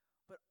him,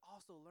 but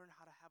also learn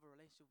how to have a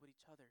relationship with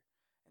each other.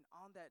 And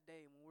on that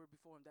day, when we're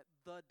before him, that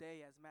the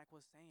day, as Mac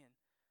was saying,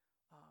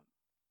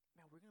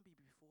 we're going to be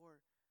before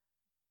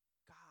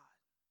God.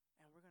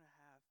 And we're going to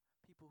have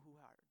people who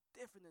are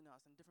different than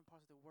us in different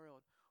parts of the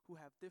world, who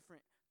have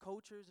different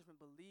cultures,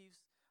 different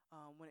beliefs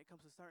when it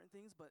comes to certain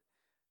things. But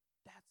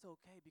that's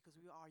okay, because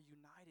we are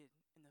united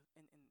in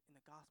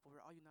the gospel. We're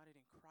all united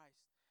in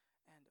Christ.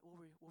 And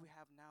what we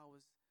have now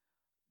is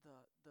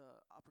the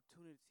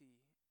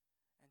opportunity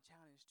and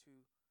challenge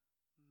to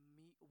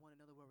meet one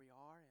another where we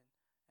are,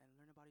 and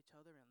learn about each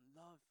other and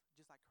love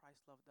just like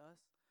Christ loved us,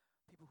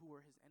 people who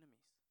were his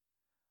enemies.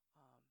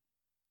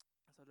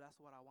 And so that's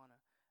what I want to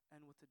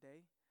end with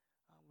today.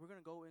 We're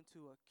going to go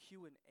into a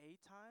Q&A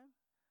time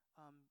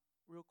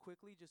real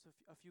quickly, just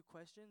a few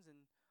questions,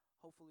 and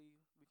hopefully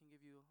we can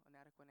give you an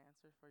adequate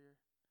answer for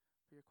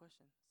your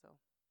question. So.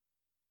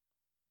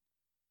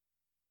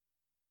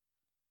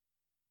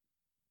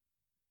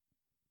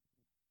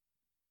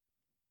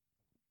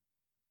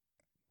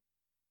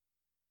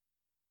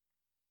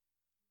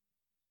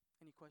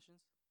 Any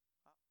questions?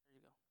 Oh, there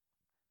you go.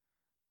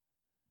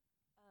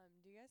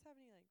 Do you guys have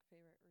any like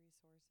favorite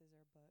resources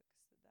or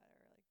books that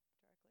are like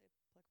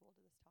directly applicable to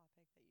this topic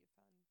that you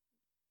found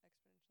exponentially like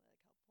helpful in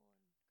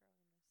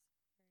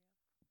growing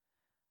in this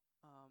area?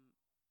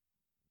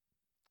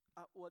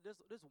 Well,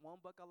 there's one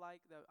book I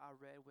like that I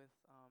read with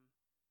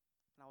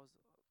when I was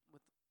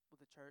with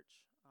the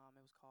church.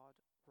 It was called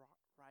Wrong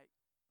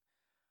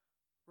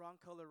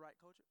Color, Right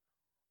Culture.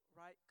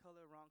 Right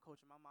Color, Wrong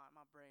Culture. My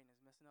brain is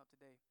messing up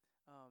today.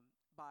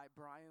 By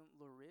Brian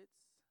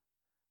Loritz.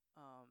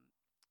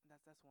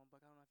 That's one book.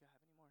 I don't know if y'all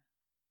have any more.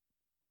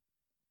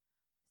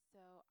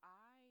 So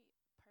I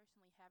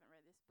personally haven't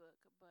read this book,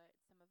 but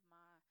some of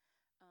my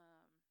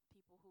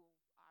people who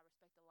I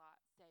respect a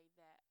lot say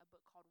that a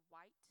book called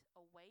White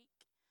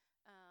Awake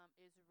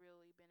is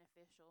really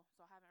beneficial.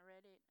 So I haven't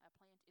read it. I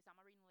plan to. It's on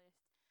my reading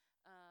list,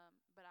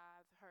 but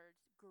I've heard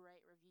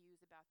great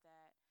reviews about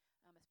that,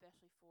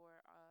 especially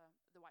for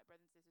the white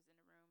brothers and sisters in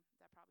the room.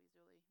 That probably is a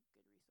really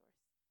good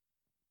resource.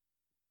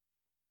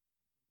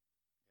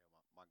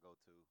 Yeah, my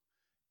go-to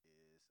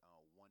is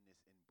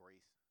Oneness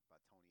Embrace by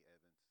Tony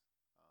Evans.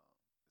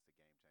 It's a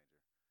game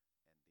changer.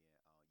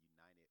 And then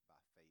United by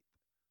Faith.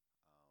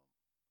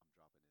 I'm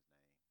dropping his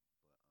name, but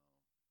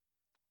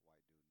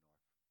white dude,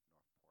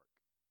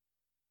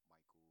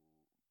 North Park,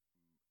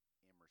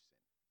 Michael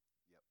Emerson.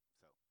 Yep.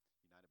 So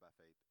United by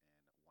Faith and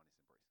Oneness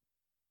Embrace.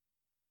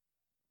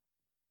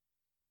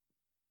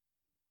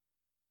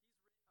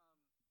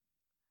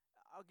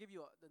 I'll give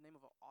you the name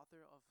of an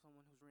author of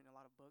someone who's written a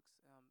lot of books,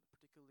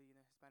 particularly in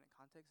a Hispanic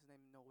context. His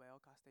name is Noel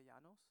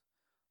Castellanos.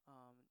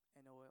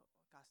 Noel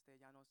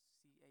Castellanos,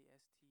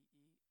 Castellanos.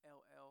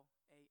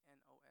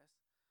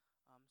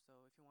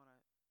 So if you want to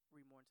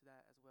read more into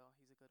that as well,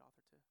 he's a good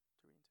author to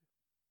read into.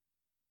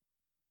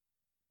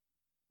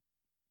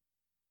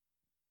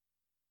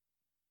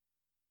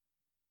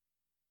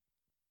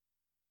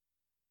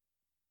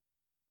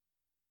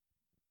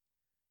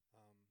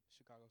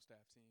 Chicago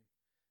staff team.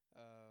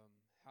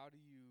 How do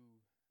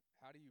you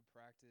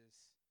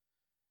practice?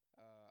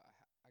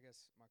 I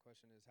guess my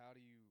question is, how have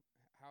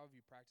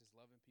you practiced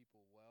loving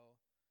people well,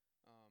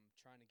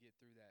 trying to get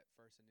through that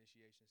first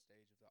initiation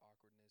stage of the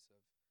awkwardness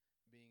of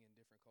being in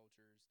different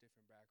cultures,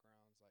 different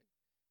backgrounds? Like,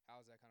 how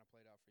has that kind of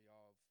played out for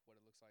y'all of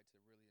what it looks like to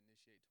really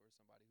initiate towards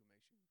somebody who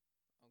makes you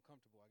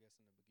uncomfortable, I guess,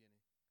 in the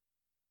beginning?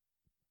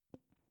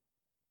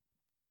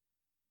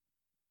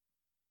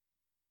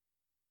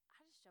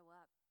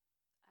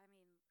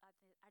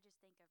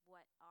 think of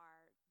what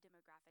our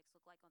demographics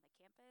look like on the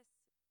campus,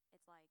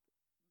 it's like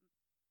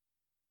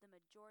the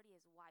majority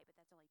is white, but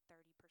that's only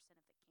 30%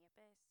 of the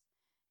campus.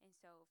 And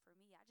so for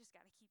me, I just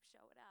got to keep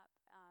showing up,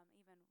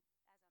 even as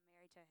I'm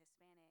married to a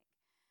Hispanic.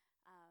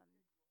 Um,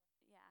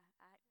 yeah,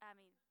 I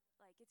mean,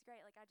 like it's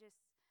great. Like I just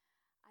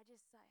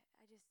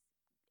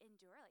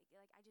endure.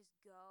 Like I just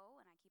go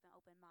and I keep an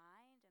open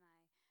mind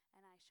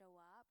and I show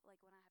up. Like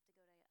when I have to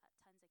go to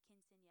tons of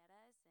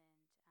quinceañeras and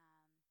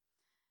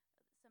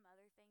some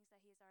other things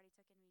that he's already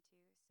taken me to.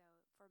 So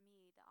for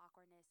me, the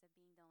awkwardness of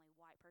being the only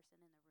white person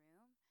in the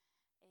room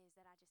is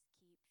that I just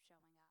keep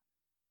showing up.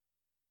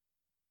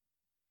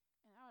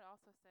 And I would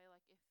also say,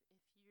 like, if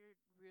you're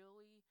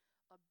really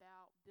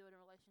about building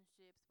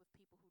relationships with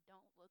people who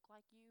don't look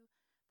like you,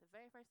 the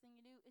very first thing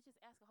you do is just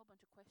ask a whole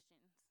bunch of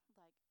questions.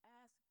 Like,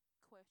 ask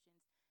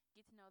questions,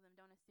 get to know them,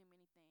 don't assume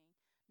anything.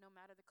 No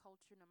matter the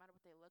culture, no matter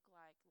what they look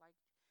like,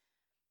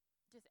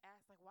 just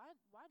ask, like, why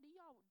do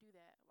y'all do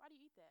that? Why do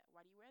you eat that? Why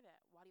do you wear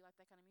that? Why do you like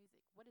that kind of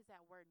music? What does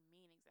that word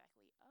mean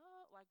exactly?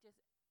 Oh, like, just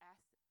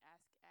ask.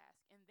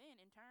 And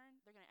then, in turn,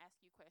 they're going to ask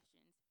you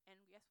questions. And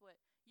guess what?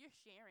 You're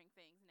sharing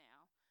things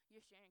now.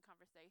 You're sharing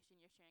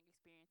conversation. You're sharing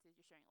experiences.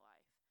 You're sharing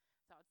life.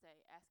 So I would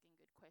say asking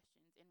good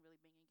questions and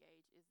really being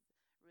engaged is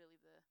really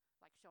the,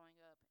 like, showing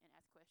up and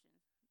ask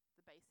questions,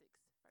 the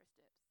basics, first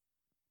steps.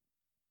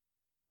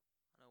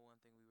 I know one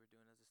thing we were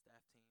doing as a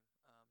staff team, just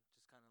kind of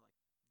like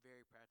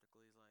very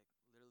practically, is like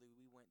literally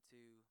we went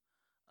to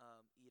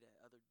eat at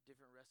other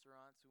different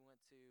restaurants. We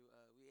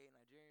ate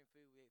Nigerian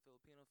food, we ate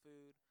Filipino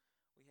food.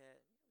 We had,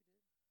 yeah, we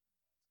did.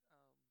 Um,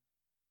 Fried chicken is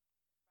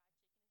Nigerian.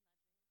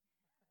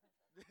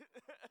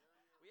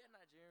 we had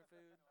Nigerian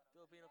food,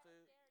 Filipino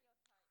food.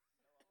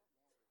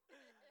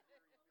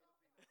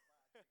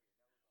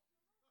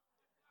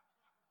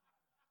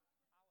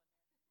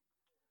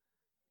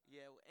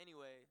 Yeah.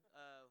 Anyway,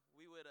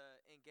 we would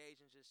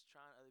engage in just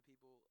trying other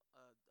people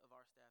of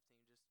our staff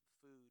team, just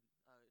food,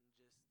 and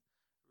just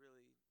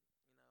really,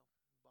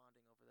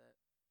 bonding over that.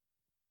 It was fun.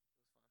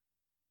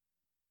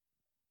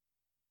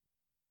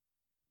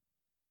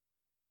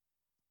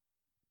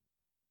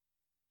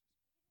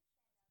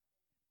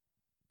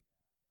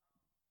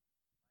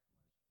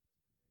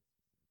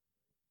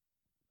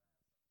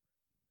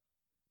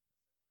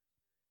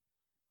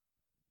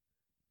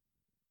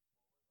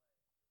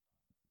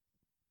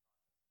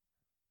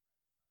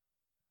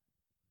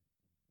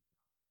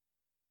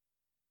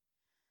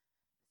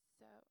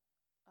 So,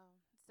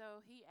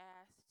 so he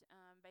asked,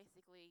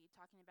 basically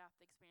talking about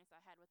the experience I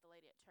had with the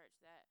lady at church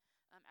that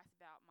asked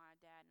about my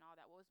dad and all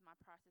that. What was my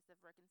process of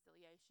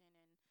reconciliation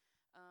and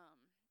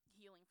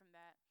healing from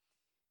that?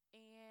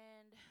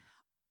 And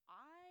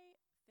I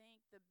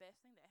think the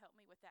best thing that helped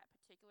me with that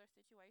particular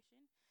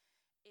situation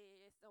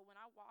is, so when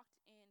I walked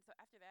in, so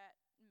after that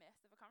mess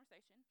of a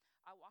conversation,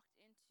 I walked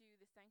into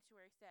the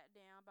sanctuary, sat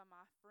down by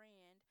my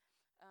friend.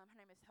 Her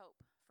name is Hope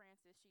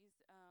Francis. She's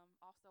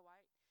also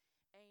white.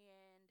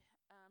 And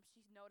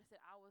she noticed that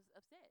I was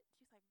upset.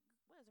 She's like,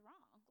 "What is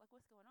wrong? Like,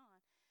 what's going on?"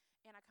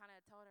 And I kind of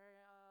told her,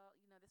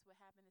 this would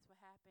happen, this would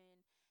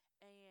happen.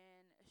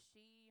 And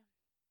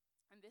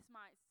this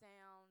might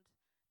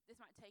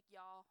take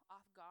y'all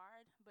off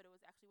guard, but it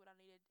was actually what I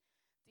needed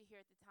to hear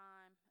at the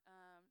time.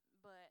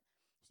 But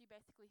she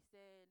basically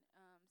said,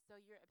 "So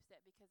you're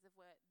upset because of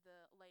what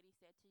the lady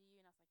said to you?"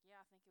 And I was like,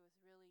 "Yeah, I think it was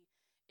really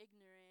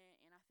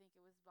ignorant, and I think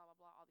it was blah blah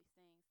blah, all these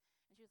things."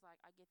 And she was like,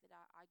 "I get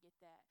that. I get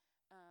that.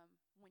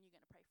 When you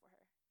gonna pray for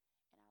her?"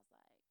 And I was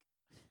like,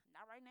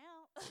 "Not right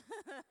now."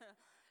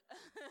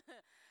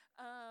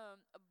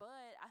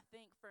 But I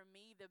think for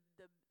me,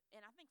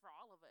 and I think for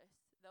all of us,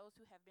 those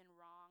who have been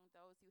wronged,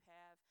 those who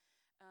have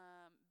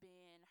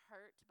been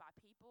hurt by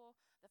people,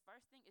 the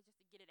first thing is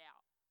just to get it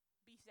out.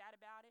 Be sad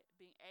about it,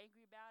 be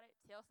angry about it,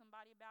 tell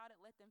somebody about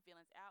it, let them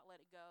feelings out, let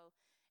it go,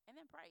 and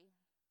then pray.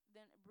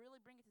 Then really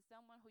bring it to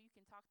someone who you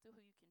can talk to,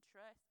 who you can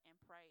trust, and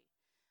pray,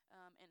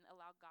 and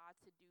allow God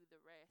to do the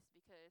rest,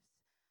 because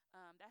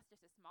that's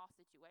just a small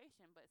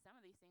situation, but some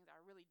of these things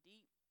are really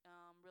deep,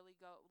 really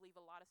leave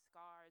a lot of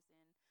scars,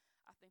 and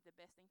I think the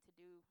best thing to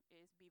do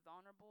is be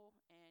vulnerable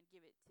and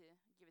give it to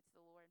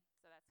the Lord.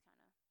 So that's kind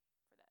of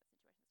for that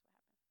situation.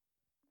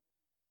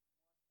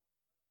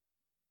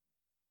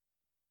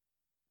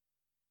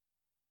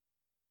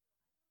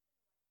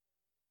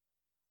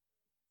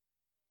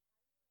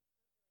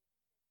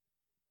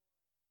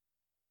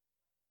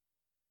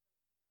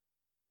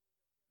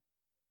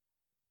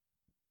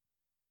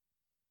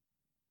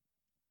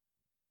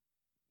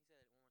 That's what happened. He said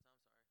it one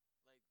more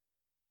time.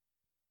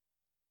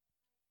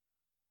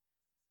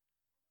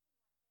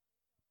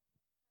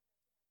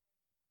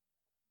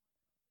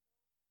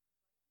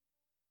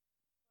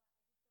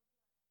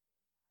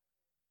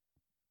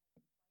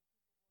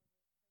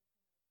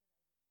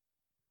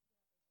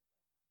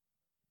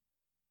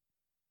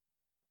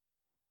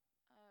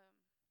 Sorry. Like,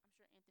 I'm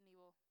sure Anthony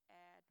will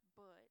add,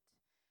 but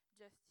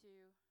just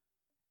to,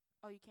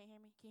 oh, you can't hear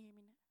me? Can you hear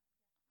me now?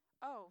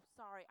 Oh,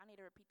 sorry. I need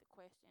to repeat the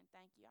question.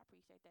 Thank you. I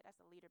appreciate that. That's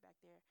a leader back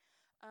there.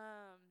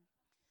 Um,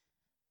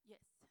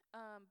 Yes.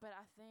 But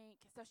I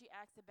think so. She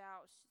asks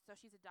about so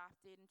she's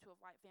adopted into a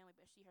white family,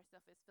 but she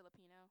herself is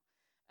Filipino.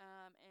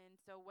 And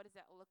so, what does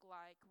that look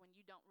like when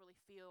you don't really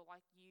feel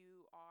like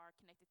you are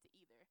connected to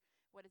either?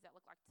 What does that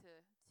look like to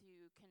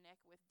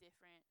connect with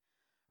different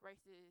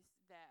races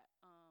that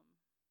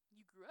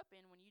you grew up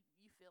in when you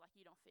feel like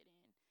you don't fit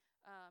in?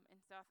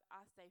 And so,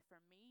 I say for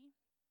me,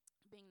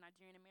 being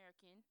Nigerian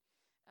American,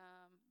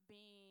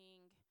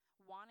 being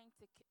wanting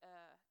to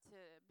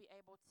be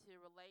able to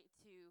relate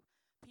to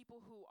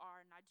people who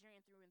are Nigerian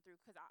through and through,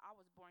 because I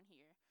was born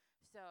here.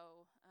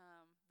 So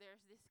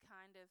there's this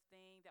kind of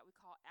thing that we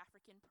call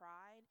African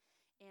pride,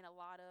 and a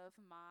lot of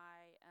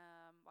my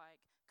like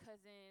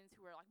cousins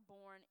who are like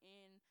born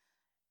in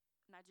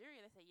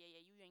Nigeria, they say, yeah,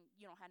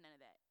 you don't have none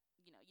of that.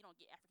 You know, you don't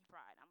get African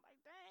pride. I'm like,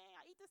 dang,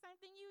 I eat the same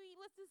thing you eat.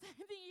 What's the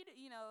same thing you do?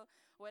 You know,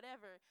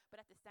 whatever.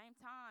 But at the same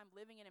time,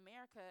 living in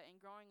America and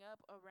growing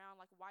up around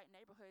like white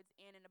neighborhoods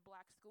and in a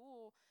black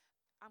school,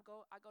 I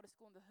go to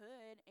school in the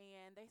hood,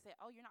 and they say,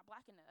 oh, you're not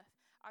black enough.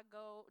 I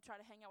go try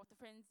to hang out with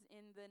the friends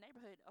in the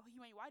neighborhood. Oh,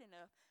 you ain't white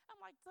enough. I'm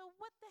like, so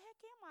what the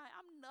heck am I?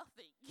 I'm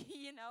nothing,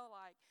 you know,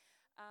 like,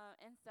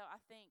 and so I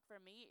think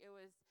for me, it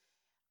was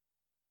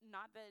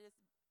not that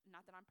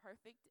I'm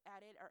perfect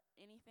at it or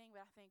anything,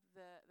 but I think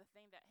the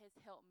thing that has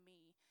helped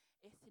me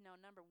is to know,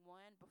 number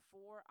one,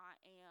 before I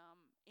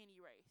am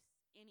any race,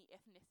 any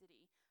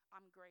ethnicity,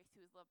 I'm Grace, who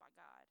is loved by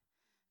God.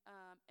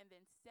 And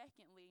then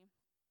secondly,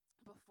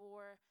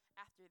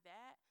 after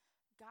that,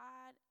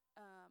 God,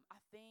 I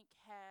think,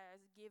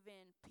 has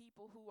given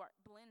people who are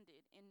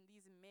blended in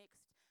these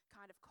mixed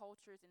kind of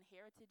cultures and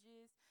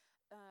heritages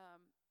um,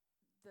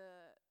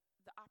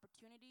 the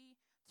opportunity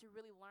to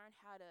really learn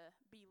how to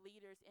be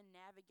leaders and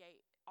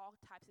navigate all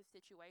types of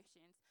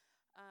situations.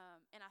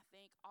 And I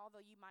think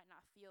although you might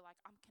not feel like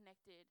I'm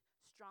connected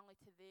strongly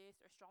to this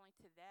or strongly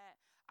to that,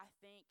 I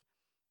think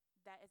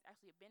that is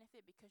actually a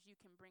benefit because you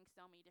can bring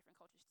so many different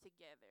cultures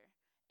together.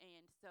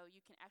 And so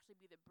you can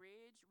actually be the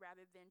bridge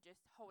rather than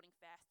just holding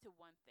fast to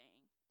one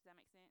thing. Does that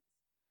make sense?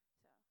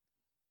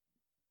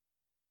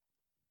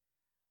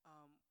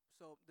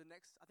 So,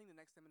 I think the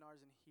next seminar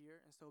is in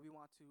here, and so we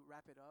want to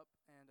wrap it up.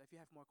 And if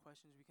you have more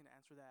questions, we can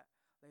answer that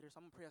later.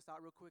 So I'm gonna pray us out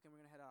real quick, and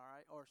we're gonna head out. All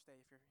right, or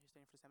stay if you're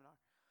staying for the seminar.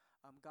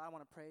 God, I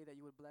want to pray that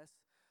you would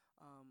bless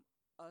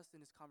us in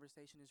this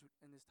conversation,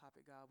 in this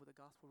topic, God. Would the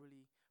gospel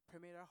really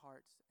permeate our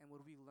hearts, and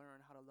would we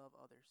learn how to love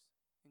others?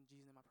 In Jesus'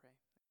 name, I pray.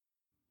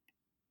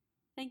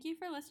 Thank you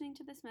for listening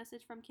to this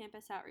message from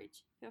Campus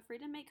Outreach. Feel free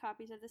to make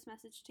copies of this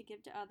message to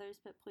give to others,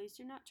 but please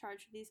do not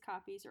charge for these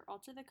copies or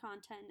alter the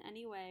content in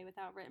any way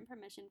without written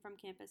permission from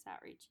Campus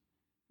Outreach.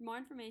 For more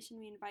information,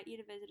 we invite you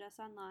to visit us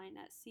online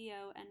at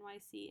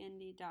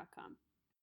conycindy.com.